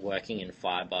like working in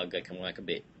Firebug, I can work a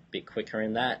bit quicker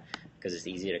in that because it's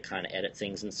easier to kind of edit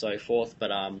things and so forth.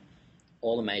 But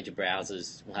all the major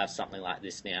browsers will have something like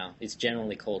this now. It's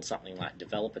generally called something like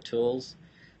Developer Tools.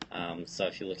 So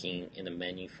if you're looking in the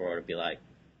menu for it, it'd be like,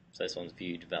 so this one's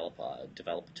View Developer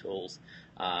Tools.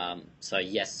 So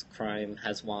yes, Chrome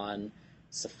has one,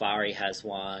 Safari has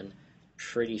one.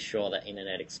 Pretty sure that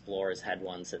Internet Explorer's had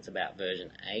one since about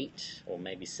version 8 or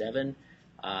maybe 7,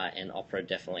 and Opera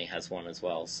definitely has one as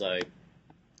well. So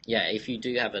yeah, if you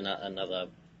do have another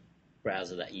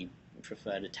browser that you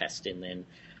prefer to test in, then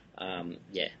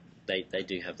yeah, they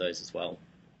do have those as well.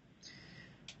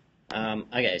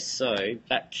 Okay, so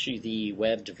back to the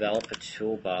Web Developer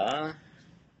Toolbar.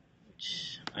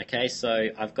 Okay, so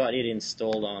I've got it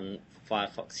installed on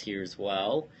Firefox here as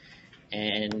well,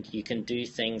 and you can do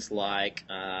things like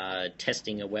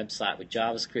testing a website with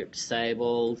JavaScript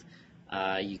disabled.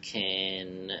 You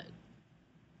can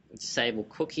disable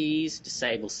cookies,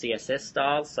 disable CSS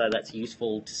styles, so that's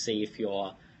useful to see if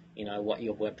you're, what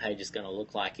your web page is going to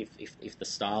look like if the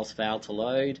styles fail to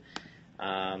load.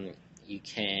 You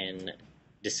can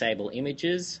disable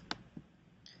images.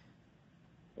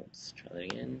 Let's try that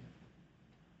again.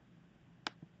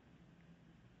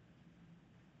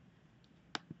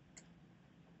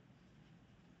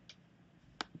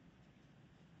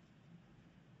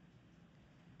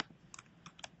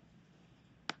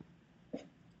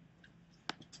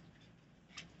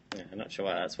 Yeah, I'm not sure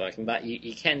why that's working, but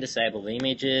you can disable the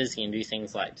images. You can do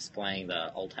things like displaying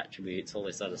the alt attributes, all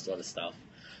this other sort of stuff.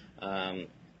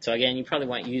 So again, you probably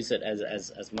won't use it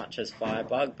as much as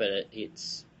Firebug, but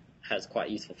it has quite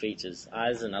useful features.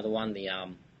 There's another one, the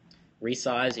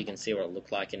resize. You can see what it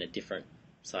looked like in a different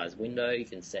size window. You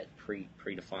can set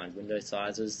predefined window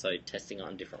sizes, so testing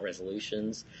on different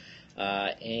resolutions.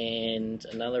 And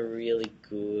another really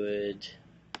good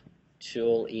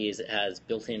tool is it has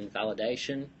built-in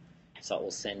validation, so it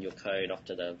will send your code off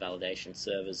to the validation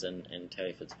servers and tell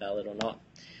you if it's valid or not.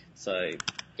 So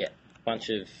yeah, bunch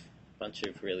of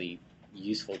really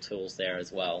useful tools there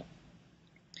as well.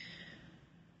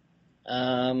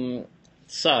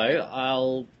 So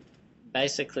I'll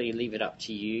basically leave it up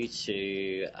to you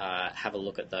to have a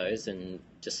look at those and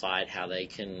decide how they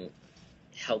can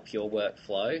help your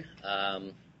workflow.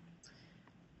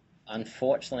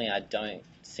 Unfortunately, I don't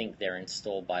think they're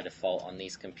installed by default on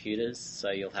these computers, so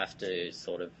you'll have to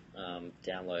sort of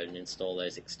download and install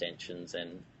those extensions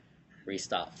and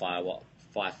restart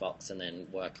Firefox and then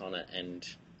work on it, and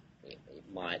it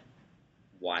might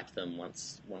wipe them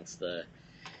once the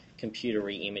computer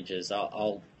re-images.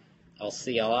 I'll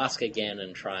ask again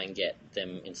and try and get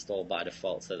them installed by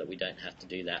default so that we don't have to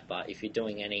do that. But if you're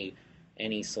doing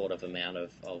any sort of amount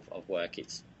of work,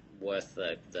 it's worth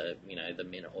the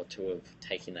minute or two of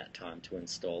taking that time to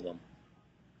install them.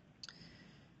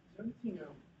 Is there anything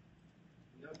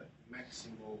that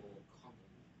maximal or common?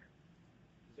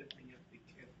 Is there anything you have to be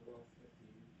careful of that you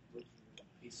work in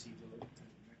the PC world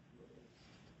and Mac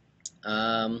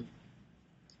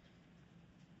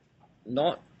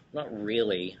world? Not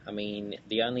really. I mean,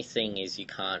 the only thing is you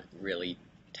can't really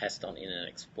test on Internet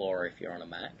Explorer if you're on a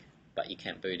Mac, but you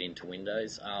can boot into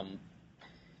Windows.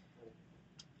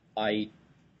 I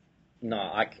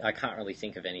can't really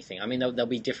think of anything. I mean, there'll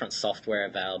be different software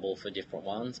available for different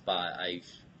ones, but I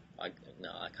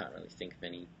can't really think of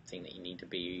anything that you need to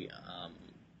be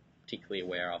particularly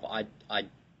aware of.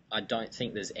 I don't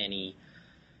think there's any.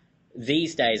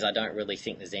 These days, I don't really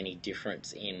think there's any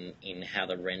difference in how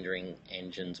the rendering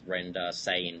engines render,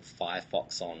 say, in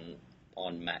Firefox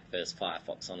on Mac versus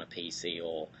Firefox on a PC,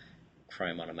 or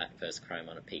Chrome on a Mac versus Chrome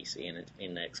on a PC, and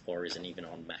Internet Explorer isn't even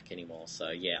on Mac anymore. So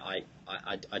yeah,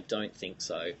 I don't think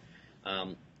so.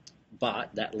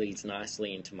 But that leads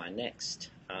nicely into my next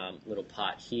little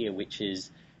part here, which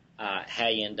is how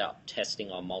you end up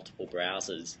testing on multiple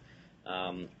browsers.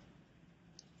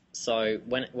 So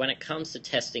when it comes to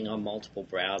testing on multiple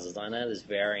browsers, I know there's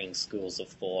varying schools of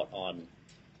thought on,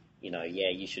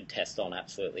 you should test on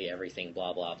absolutely everything,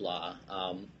 blah blah blah.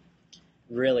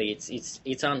 Really,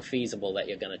 it's unfeasible that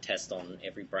you're going to test on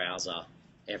every browser,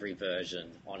 every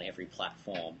version, on every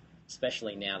platform.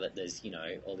 Especially now that there's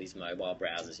all these mobile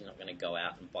browsers, you're not going to go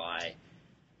out and buy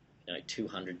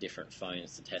 200 different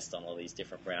phones to test on all these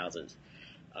different browsers,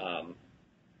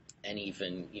 and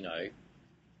even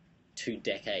 2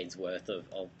 decades worth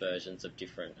of versions of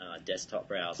different desktop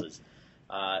browsers.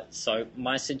 So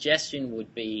my suggestion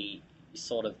would be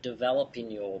sort of develop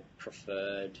in your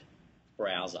preferred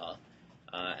browser,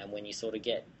 and when you sort of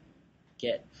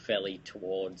get fairly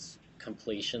towards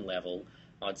completion level,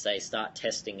 I'd say start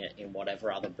testing it in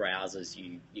whatever other browsers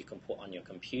you can put on your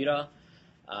computer,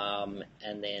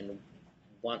 and then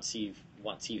once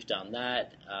you've done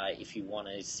that, if you want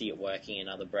to see it working in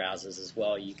other browsers as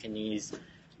well, you can use.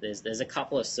 There's a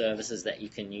couple of services that you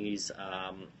can use,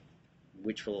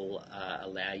 which will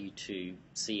allow you to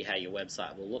see how your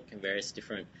website will look in various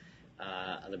different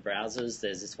other browsers.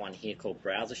 There's this one here called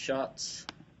Browser Shots,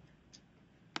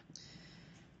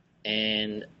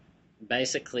 and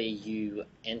basically you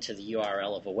enter the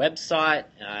URL of a website,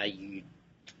 you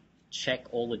check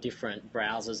all the different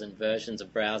browsers and versions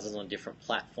of browsers on different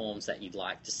platforms that you'd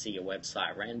like to see your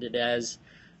website rendered as,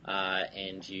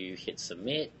 and you hit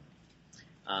submit.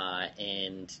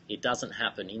 And it doesn't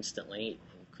happen instantly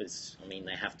because,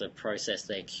 they have to process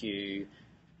their queue,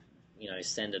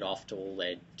 send it off to all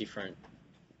their different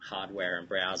hardware and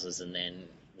browsers, and then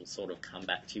we'll sort of come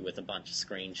back to you with a bunch of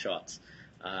screenshots.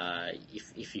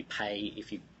 If you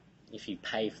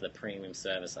pay for the premium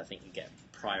service, I think you get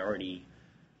priority,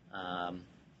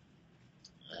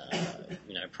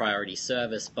 priority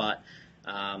service. But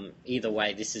either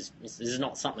way, this is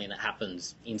not something that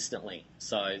happens instantly.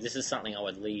 So this is something I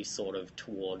would leave sort of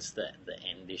towards the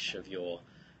endish of your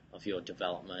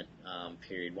development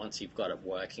period. Once you've got it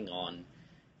working on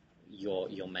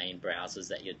your main browsers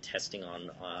that you're testing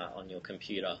on your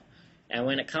computer. And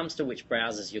when it comes to which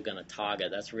browsers you're going to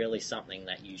target, that's really something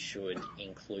that you should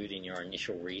include in your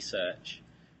initial research.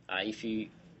 If you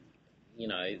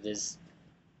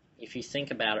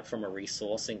think about it from a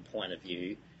resourcing point of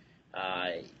view,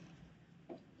 if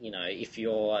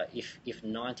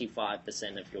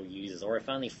 95% of your users, or if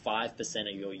only 5%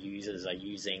 of your users are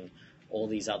using all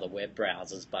these other web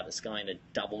browsers, but it's going to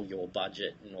double your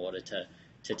budget in order to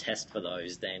test for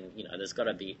those, then there's got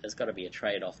to be a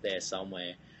trade-off there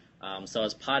somewhere. So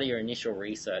as part of your initial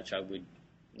research, I would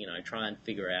try and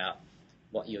figure out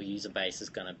what your user base is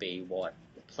going to be, what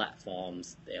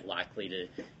platforms they're likely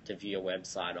to view your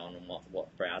website on, and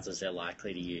what browsers they're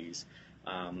likely to use.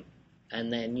 And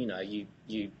then you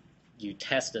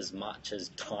test as much as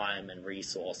time and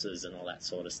resources and all that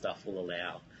sort of stuff will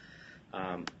allow.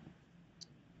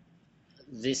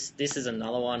 This is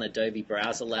another one, Adobe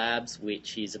Browser Labs,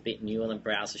 which is a bit newer than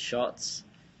Browser Shots,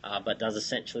 but does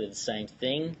essentially the same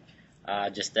thing,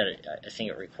 just that I think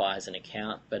it requires an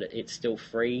account, but it's still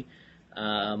free.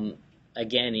 Again,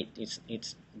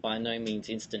 it's by no means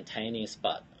instantaneous,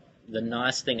 but the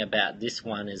nice thing about this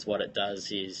one is what it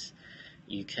does is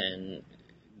you can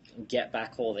get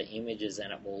back all the images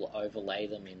and it will overlay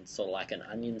them in sort of like an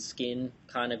onion skin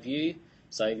kind of view.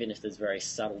 So even if there's very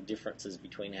subtle differences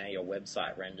between how your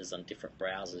website renders on different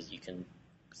browsers, you can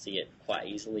see it quite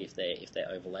easily if they're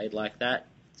overlaid like that.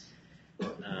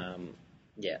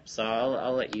 So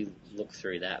I'll let you look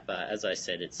through that, but as I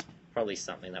said, it's probably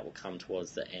something that will come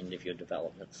towards the end of your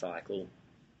development cycle.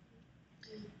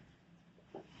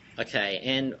 Okay,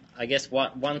 and I guess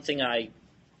one thing I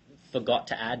forgot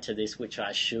to add to this, which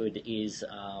I should, is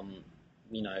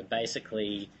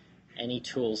basically any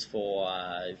tools for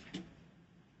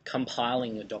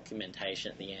compiling your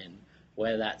documentation at the end,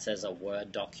 whether that's as a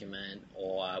Word document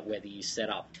or whether you set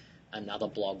up another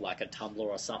blog like a Tumblr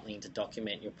or something to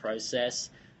document your process.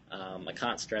 I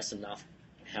can't stress enough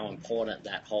how important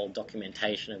that whole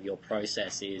documentation of your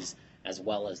process is, as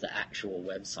well as the actual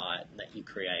website that you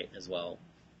create as well.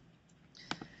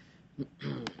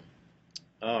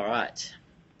 All right.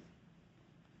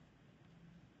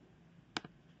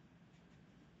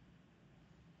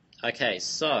 Okay,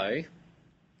 so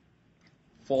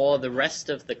for the rest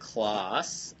of the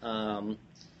class,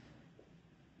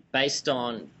 based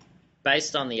on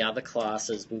the other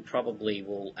classes, we probably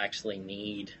will actually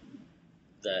need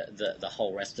the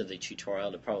whole rest of the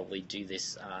tutorial to probably do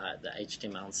this the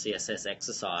HTML and CSS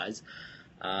exercise.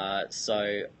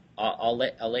 So I'll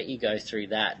let you go through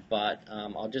that, but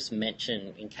I'll just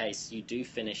mention, in case you do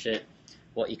finish it,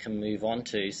 what you can move on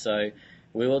to. So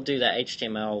we will do the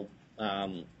HTML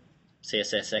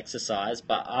CSS exercise,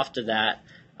 but after that,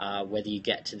 whether you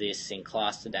get to this in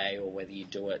class today or whether you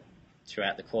do it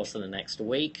throughout the course of the next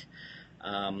week,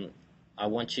 I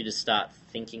want you to start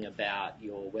thinking about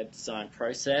your web design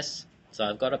process. So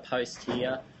I've got a post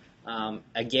here.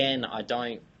 Again,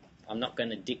 I'm not going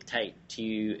to dictate to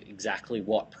you exactly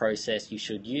what process you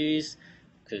should use,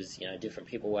 because different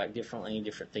people work differently,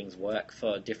 different things work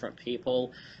for different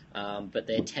people, but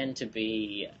there tend to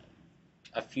be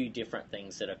a few different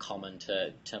things that are common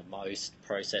to most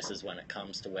processes when it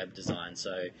comes to web design.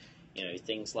 So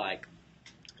things like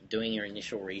doing your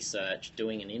initial research,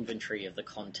 doing an inventory of the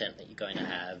content that you're going to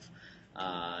have,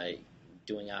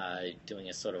 doing a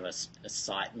sort of a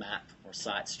site map or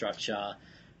site structure,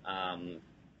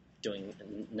 doing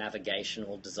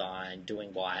navigational design,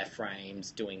 doing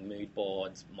wireframes, doing mood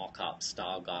boards, mock-ups,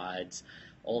 style guides,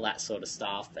 all that sort of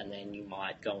stuff. And then you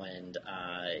might go and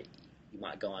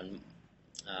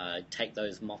take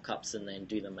those mock-ups and then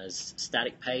do them as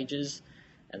static pages,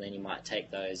 and then you might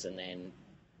take those and then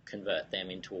convert them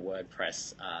into a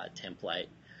WordPress template,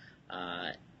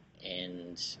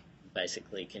 and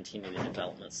basically continue the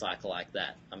development cycle like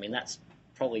that. I mean, that's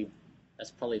probably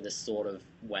the sort of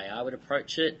way I would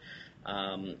approach it,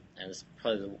 and it's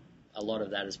probably a lot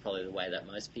of that is probably the way that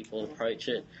most people approach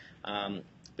it.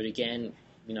 But again,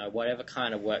 whatever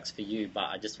kind of works for you, but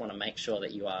I just want to make sure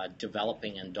that you are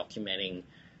developing and documenting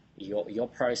your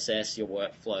process, your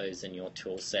workflows, and your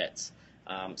tool sets.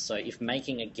 So if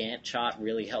making a Gantt chart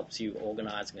really helps you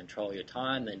organize and control your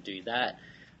time, then do that.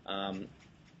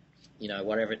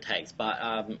 whatever it takes. But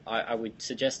I would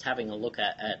suggest having a look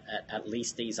at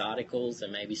least these articles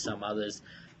and maybe some others,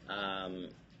 and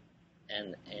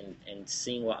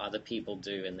seeing what other people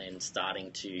do, and then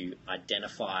starting to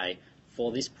identify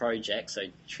for this project. So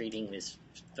treating this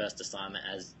first assignment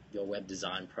as your web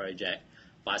design project,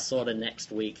 by sort of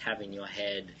next week having in your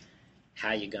head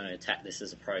how you're going to attack this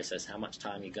as a process, how much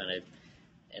time you're going to,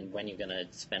 and when you're going to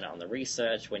spend it on the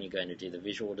research, when you're going to do the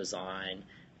visual design,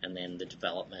 and then the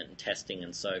development and testing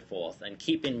and so forth. And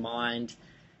keep in mind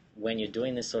when you're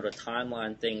doing this sort of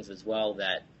timeline things as well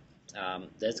that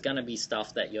there's going to be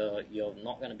stuff that you're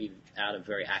not going to be able to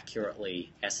very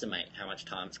accurately estimate how much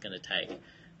time it's going to take.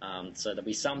 So there'll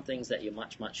be some things that you're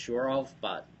much sure of,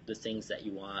 but the things that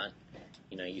you aren't,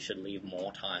 you should leave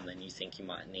more time than you think you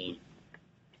might need.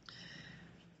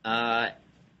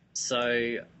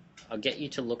 So I'll get you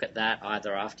to look at that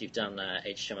either after you've done the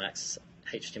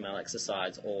HTML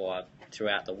exercise or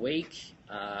throughout the week.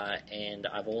 And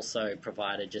I've also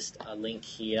provided just a link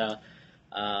here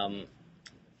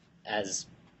as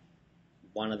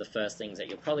one of the first things that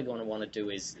you're probably going to want to do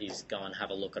is go and have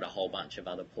a look at a whole bunch of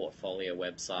other portfolio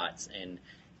websites and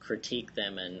critique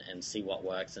them and see what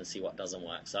works and see what doesn't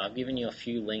work. So I've given you a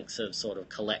few links of sort of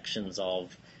collections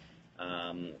of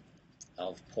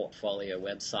portfolio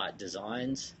website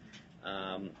designs,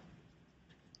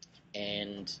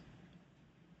 and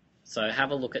so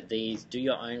have a look at these, do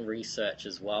your own research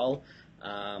as well,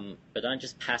 but don't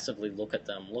just passively look at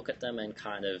them and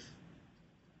kind of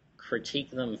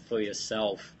critique them for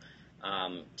yourself,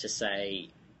 to say,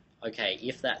 okay,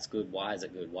 if that's good, why is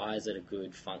it good? Why is it a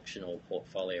good functional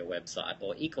portfolio website?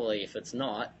 Or equally, if it's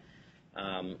not,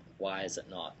 why is it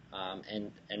not?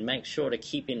 And make sure to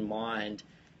keep in mind,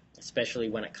 especially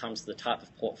when it comes to the type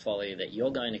of portfolio that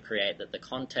you're going to create, that the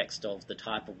context of the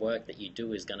type of work that you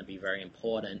do is going to be very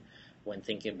important when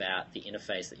thinking about the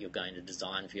interface that you're going to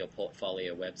design for your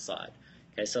portfolio website.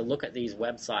 Okay, so look at these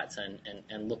websites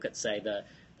and look at, say, the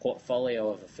portfolio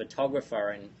of a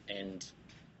photographer and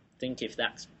think if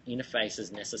that interface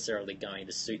is necessarily going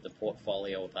to suit the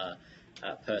portfolio of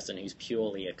a person who's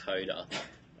purely a coder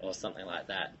or something like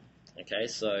that. Okay,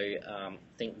 so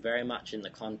think very much in the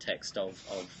context of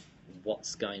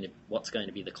what's going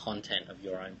to be the content of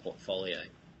your own portfolio.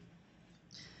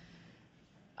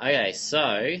 Okay,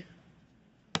 so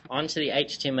on to the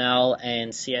HTML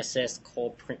and CSS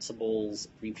core principles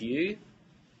review.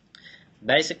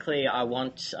 Basically, I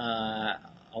want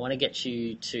to get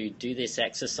you to do this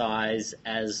exercise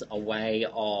as a way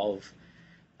of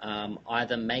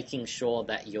either making sure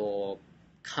that you're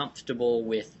comfortable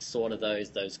with sort of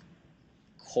those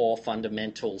core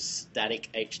fundamental static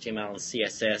HTML and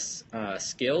CSS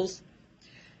skills,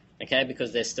 okay,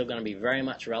 because they're still going to be very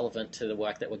much relevant to the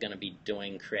work that we're going to be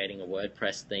doing, creating a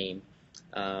WordPress theme.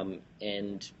 And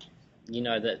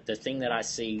the thing that I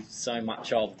see so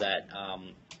much of that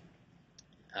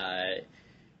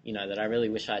that I really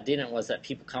wish I didn't, was that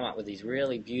people come up with these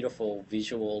really beautiful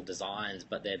visual designs,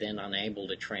 but they're then unable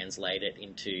to translate it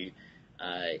into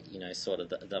sort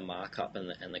of the markup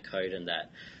and the code and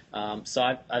that.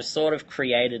 So I've sort of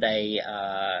created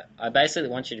I basically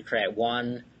want you to create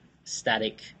one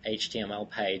static HTML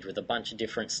page with a bunch of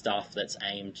different stuff that's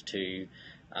aimed to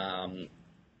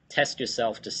test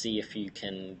yourself to see if you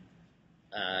can.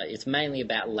 It's mainly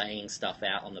about laying stuff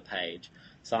out on the page.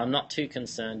 So I'm not too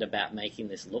concerned about making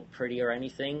this look pretty or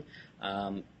anything,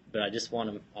 but I just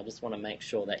want to make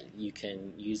sure that you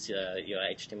can use your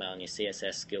HTML and your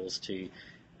CSS skills to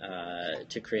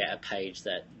create a page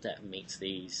that meets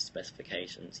these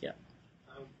specifications. Yeah.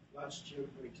 Last year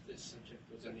when we did this subject,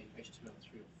 there was only HTML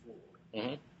 3 or 4.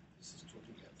 Mm-hmm. This is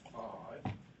talking about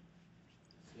 5.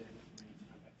 Yeah, we need to know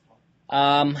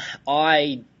about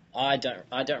 5.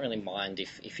 I don't really mind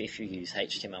if you use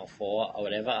HTML4 or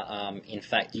whatever. In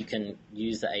fact, you can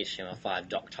use the HTML5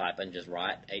 doc type and just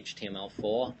write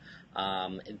HTML4.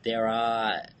 There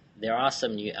are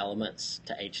some new elements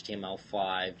to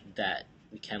HTML5 that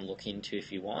you can look into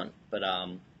if you want, but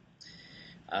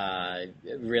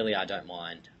really I don't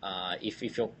mind.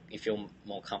 If you're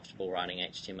more comfortable writing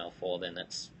HTML4, then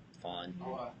that's fine.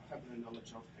 Oh, I have no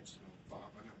knowledge of HTML5. I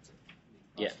know it's a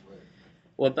Yeah. word.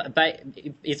 Well,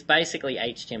 it's basically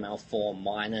HTML4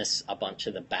 minus a bunch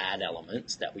of the bad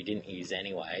elements that we didn't use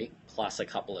anyway, plus a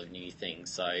couple of new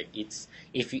things. So it's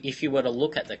if you were to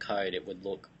look at the code, it would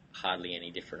look hardly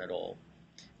any different at all.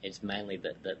 It's mainly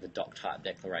the doc type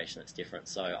declaration that's different.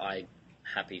 So I'm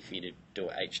happy for you to do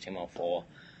HTML4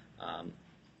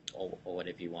 or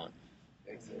whatever you want.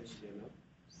 XHTML?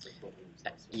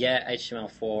 Yeah,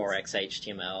 HTML4 or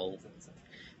XHTML.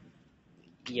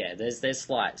 Yeah, there's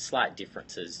slight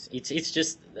differences. It's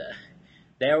just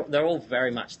they're all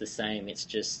very much the same. It's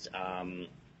just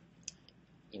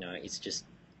it's just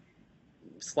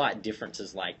slight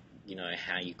differences, like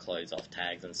how you close off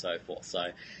tags and so forth.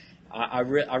 So I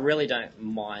really don't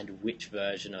mind which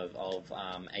version of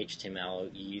HTML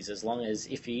you use, as long as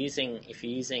if you're using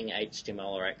HTML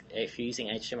or if you're using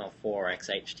HTML4 or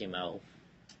XHTML,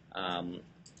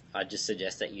 I just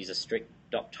suggest that you use a strict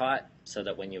doc type, so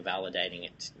that when you're validating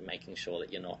it, making sure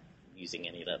that you're not using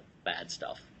any of the bad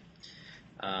stuff.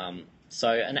 So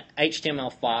an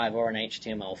HTML5 or an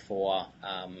HTML4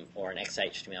 or an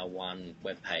XHTML1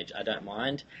 web page, I don't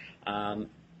mind.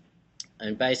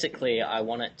 And basically, I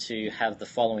want it to have the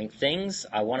following things.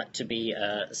 I want it to be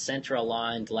a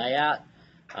center-aligned layout.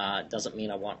 Doesn't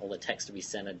mean I want all the text to be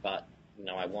centered, but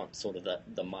I want sort of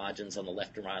the margins on the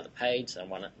left and right of the page. I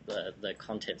want the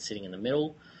content sitting in the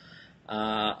middle.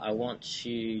 I want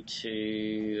you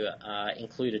to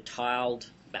include a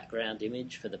tiled background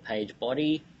image for the page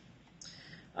body.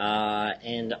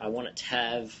 And I want it to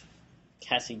have,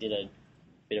 Cassie did a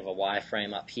bit of a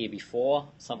wireframe up here before,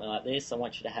 something like this. I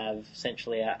want you to have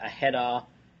essentially a header,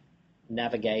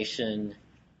 navigation,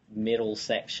 middle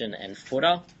section, and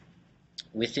footer.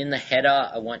 Within the header,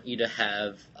 I want you to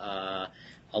have a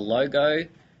logo.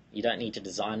 You don't need to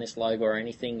design this logo or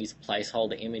anything. Use a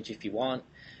placeholder image if you want.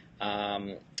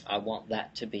 I want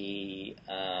that to be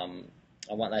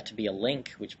a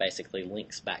link, which basically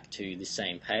links back to the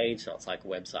same page. So it's like a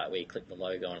website where you click the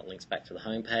logo and it links back to the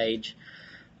home page.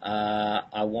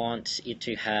 I want it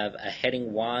to have a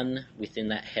heading 1 within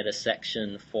that header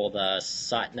section for the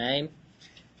site name,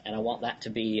 and I want that to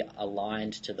be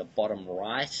aligned to the bottom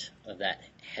right of that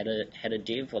header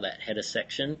div or that header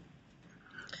section.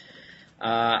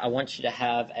 I want you to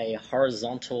have a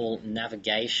horizontal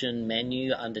navigation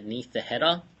menu underneath the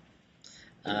header,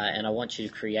 and I want you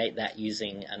to create that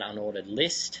using an unordered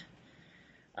list.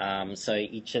 So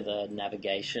each of the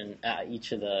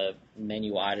each of the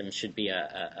menu items should be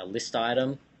a list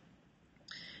item.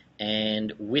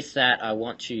 And with that, I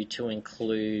want you to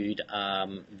include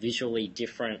visually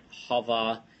different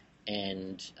hover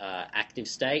and active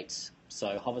states.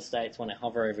 So hover states, when I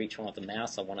hover over each one with the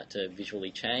mouse, I want it to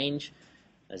visually change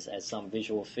as some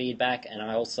visual feedback. And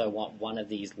I also want one of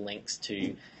these links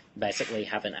to basically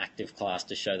have an active class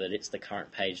to show that it's the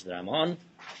current page that I'm on.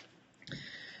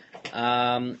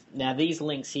 Now these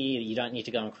links here, you don't need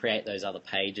to go and create those other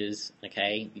pages,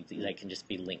 okay? They can just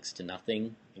be links to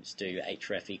nothing. You just do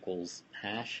href equals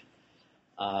hash.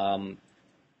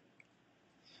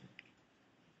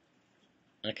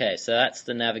 Okay, so that's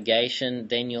the navigation.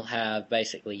 Then you'll have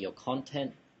basically your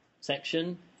content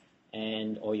section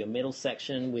or your middle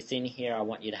section. Within here, I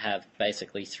want you to have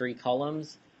basically 3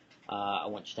 columns. I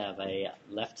want you to have a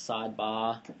left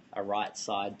sidebar, a right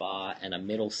sidebar, and a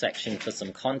middle section for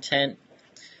some content.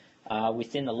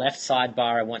 Within the left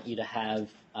sidebar, I want you to have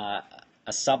a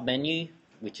submenu,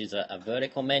 which is a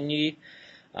vertical menu.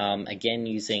 Again,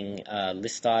 using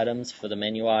list items for the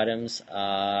menu items.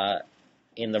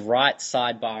 In the right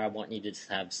sidebar, I want you to just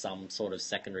have some sort of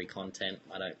secondary content.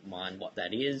 I don't mind what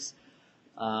that is.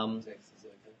 Text is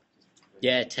okay.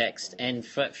 Yeah, text. And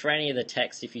for any of the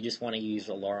text, if you just want to use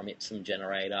a lorem ipsum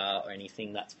generator or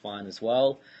anything, that's fine as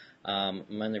well. I'm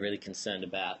only really concerned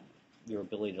about your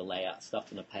ability to lay out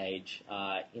stuff on the page.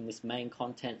 In this main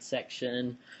content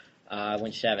section, I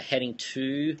want you to have a heading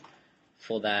 2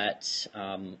 for that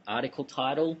article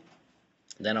title.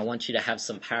 Then I want you to have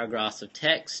some paragraphs of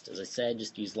text. As I said,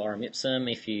 just use lorem ipsum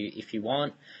if you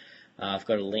want. I've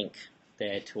got a link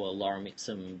there to a lorem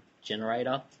ipsum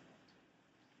generator.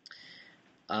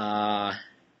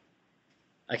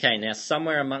 Okay, now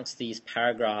somewhere amongst these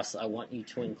paragraphs, I want you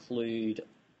to include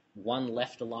one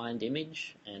left-aligned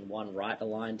image and one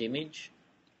right-aligned image.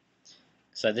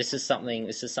 So this is something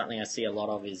I see a lot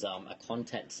of, is a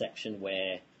content section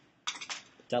where it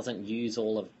doesn't use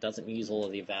all of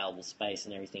the available space,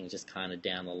 and everything's just kind of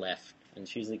down the left. And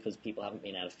it's usually because people haven't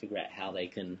been able to figure out how they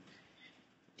can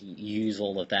use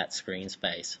all of that screen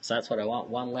space. So that's what I want: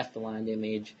 one left-aligned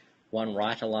image, one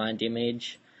right-aligned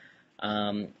image.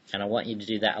 And I want you to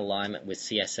do that alignment with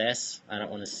CSS. I don't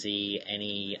want to see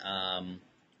any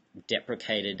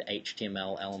deprecated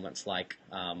HTML elements like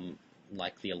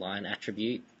the align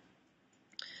attribute.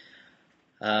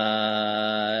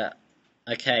 Okay,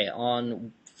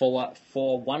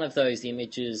 for one of those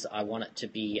images, I want it to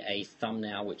be a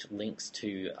thumbnail which links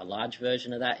to a large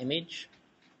version of that image.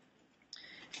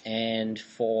 And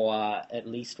for at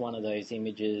least one of those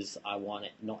images, I want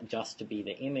it not just to be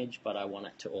the image, but I want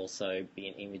it to also be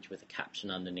an image with a caption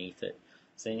underneath it.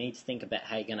 So you need to think about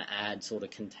how you're going to add sort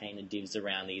of container divs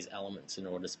around these elements in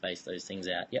order to space those things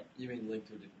out. Yep. You mean link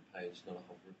to a different page, not a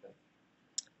whole group?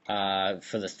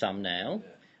 For the thumbnail.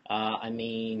 I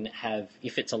mean,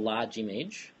 if it's a large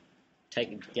image,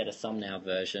 get a thumbnail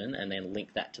version and then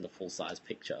link that to the full-size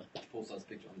picture. Full-size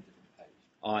picture on a different page.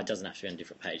 Oh, it doesn't have to be on a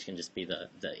different page. It can just be the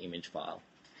image file.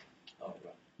 Oh,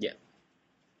 right. Yeah.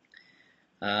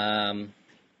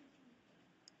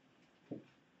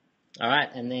 All right,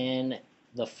 and then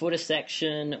the footer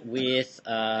section with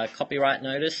copyright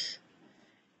notice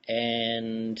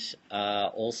and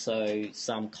also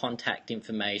some contact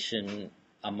information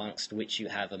amongst which you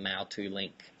have a mail to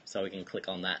link, so we can click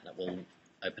on that and it will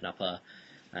open up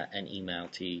an email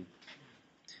to you.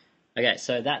 Okay,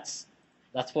 so that's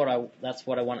what I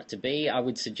want it to be. I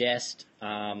would suggest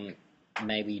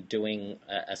maybe doing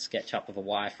a SketchUp of a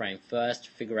wireframe first,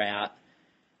 figure out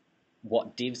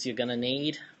what divs you're going to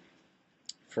need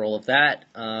for all of that.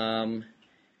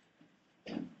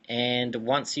 And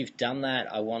once you've done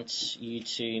that, I want you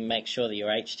to make sure that your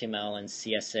HTML and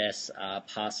CSS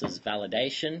passes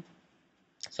validation.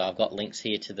 So I've got links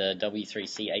here to the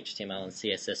W3C HTML and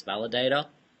CSS validator.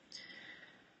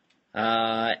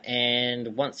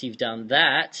 And once you've done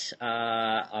that,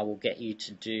 I will get you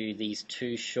to do these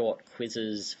 2 short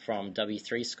quizzes from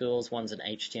W3 Schools. One's an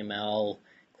HTML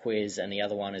quiz and the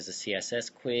other one is a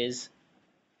CSS quiz.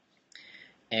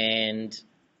 And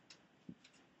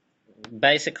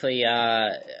basically,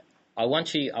 I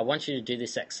want you to do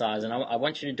this exercise, and I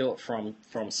want you to do it from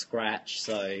scratch.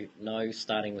 So no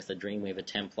starting with a Dreamweaver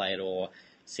template or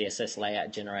CSS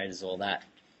layout generators or that.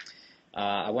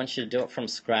 I want you to do it from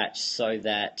scratch so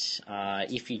that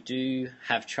if you do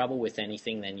have trouble with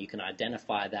anything, then you can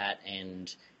identify that,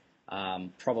 and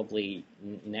probably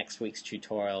next week's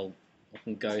tutorial we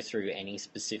can go through any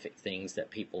specific things that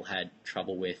people had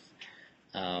trouble with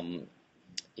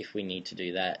if we need to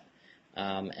do that.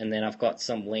 And then I've got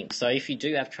some links. So if you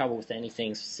do have trouble with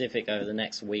anything specific over the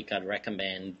next week, I'd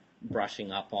recommend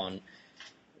brushing up on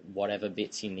whatever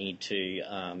bits you need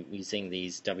to using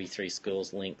these W3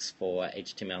 Schools links for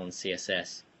HTML and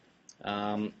CSS.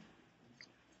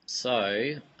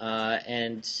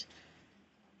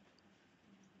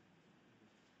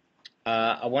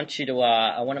 I want you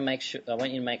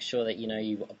to make sure that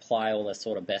you apply all the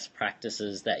sort of best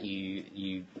practices that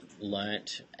you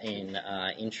learnt in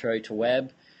Intro to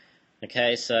Web.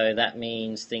 Okay, so that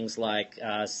means things like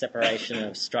separation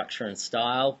of structure and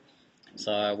style.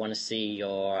 So I want to see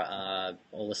your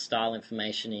all the style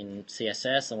information in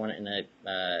CSS. I want it in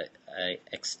a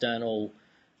external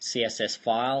CSS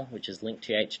file, which is linked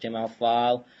to your HTML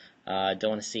file. Don't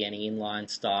want to see any inline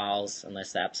styles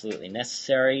unless they're absolutely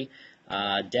necessary.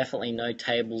 Definitely no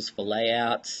tables for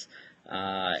layouts.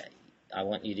 I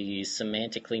want you to use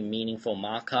semantically meaningful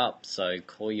markup, so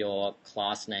call your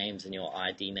class names and your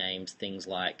ID names things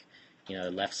like,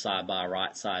 left sidebar,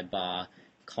 right sidebar,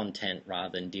 content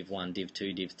rather than div1,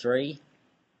 div2, div3.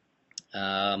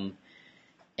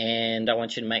 And I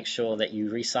want you to make sure that you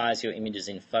resize your images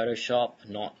in Photoshop,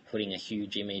 not putting a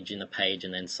huge image in the page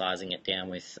and then sizing it down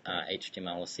with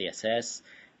HTML or CSS,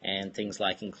 and things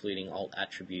like including alt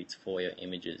attributes for your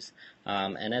images.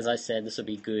 And as I said, this will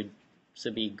be good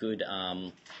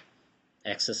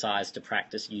exercise to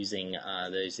practice using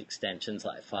those extensions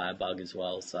like Firebug as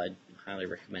well, so I'd highly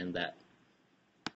recommend that.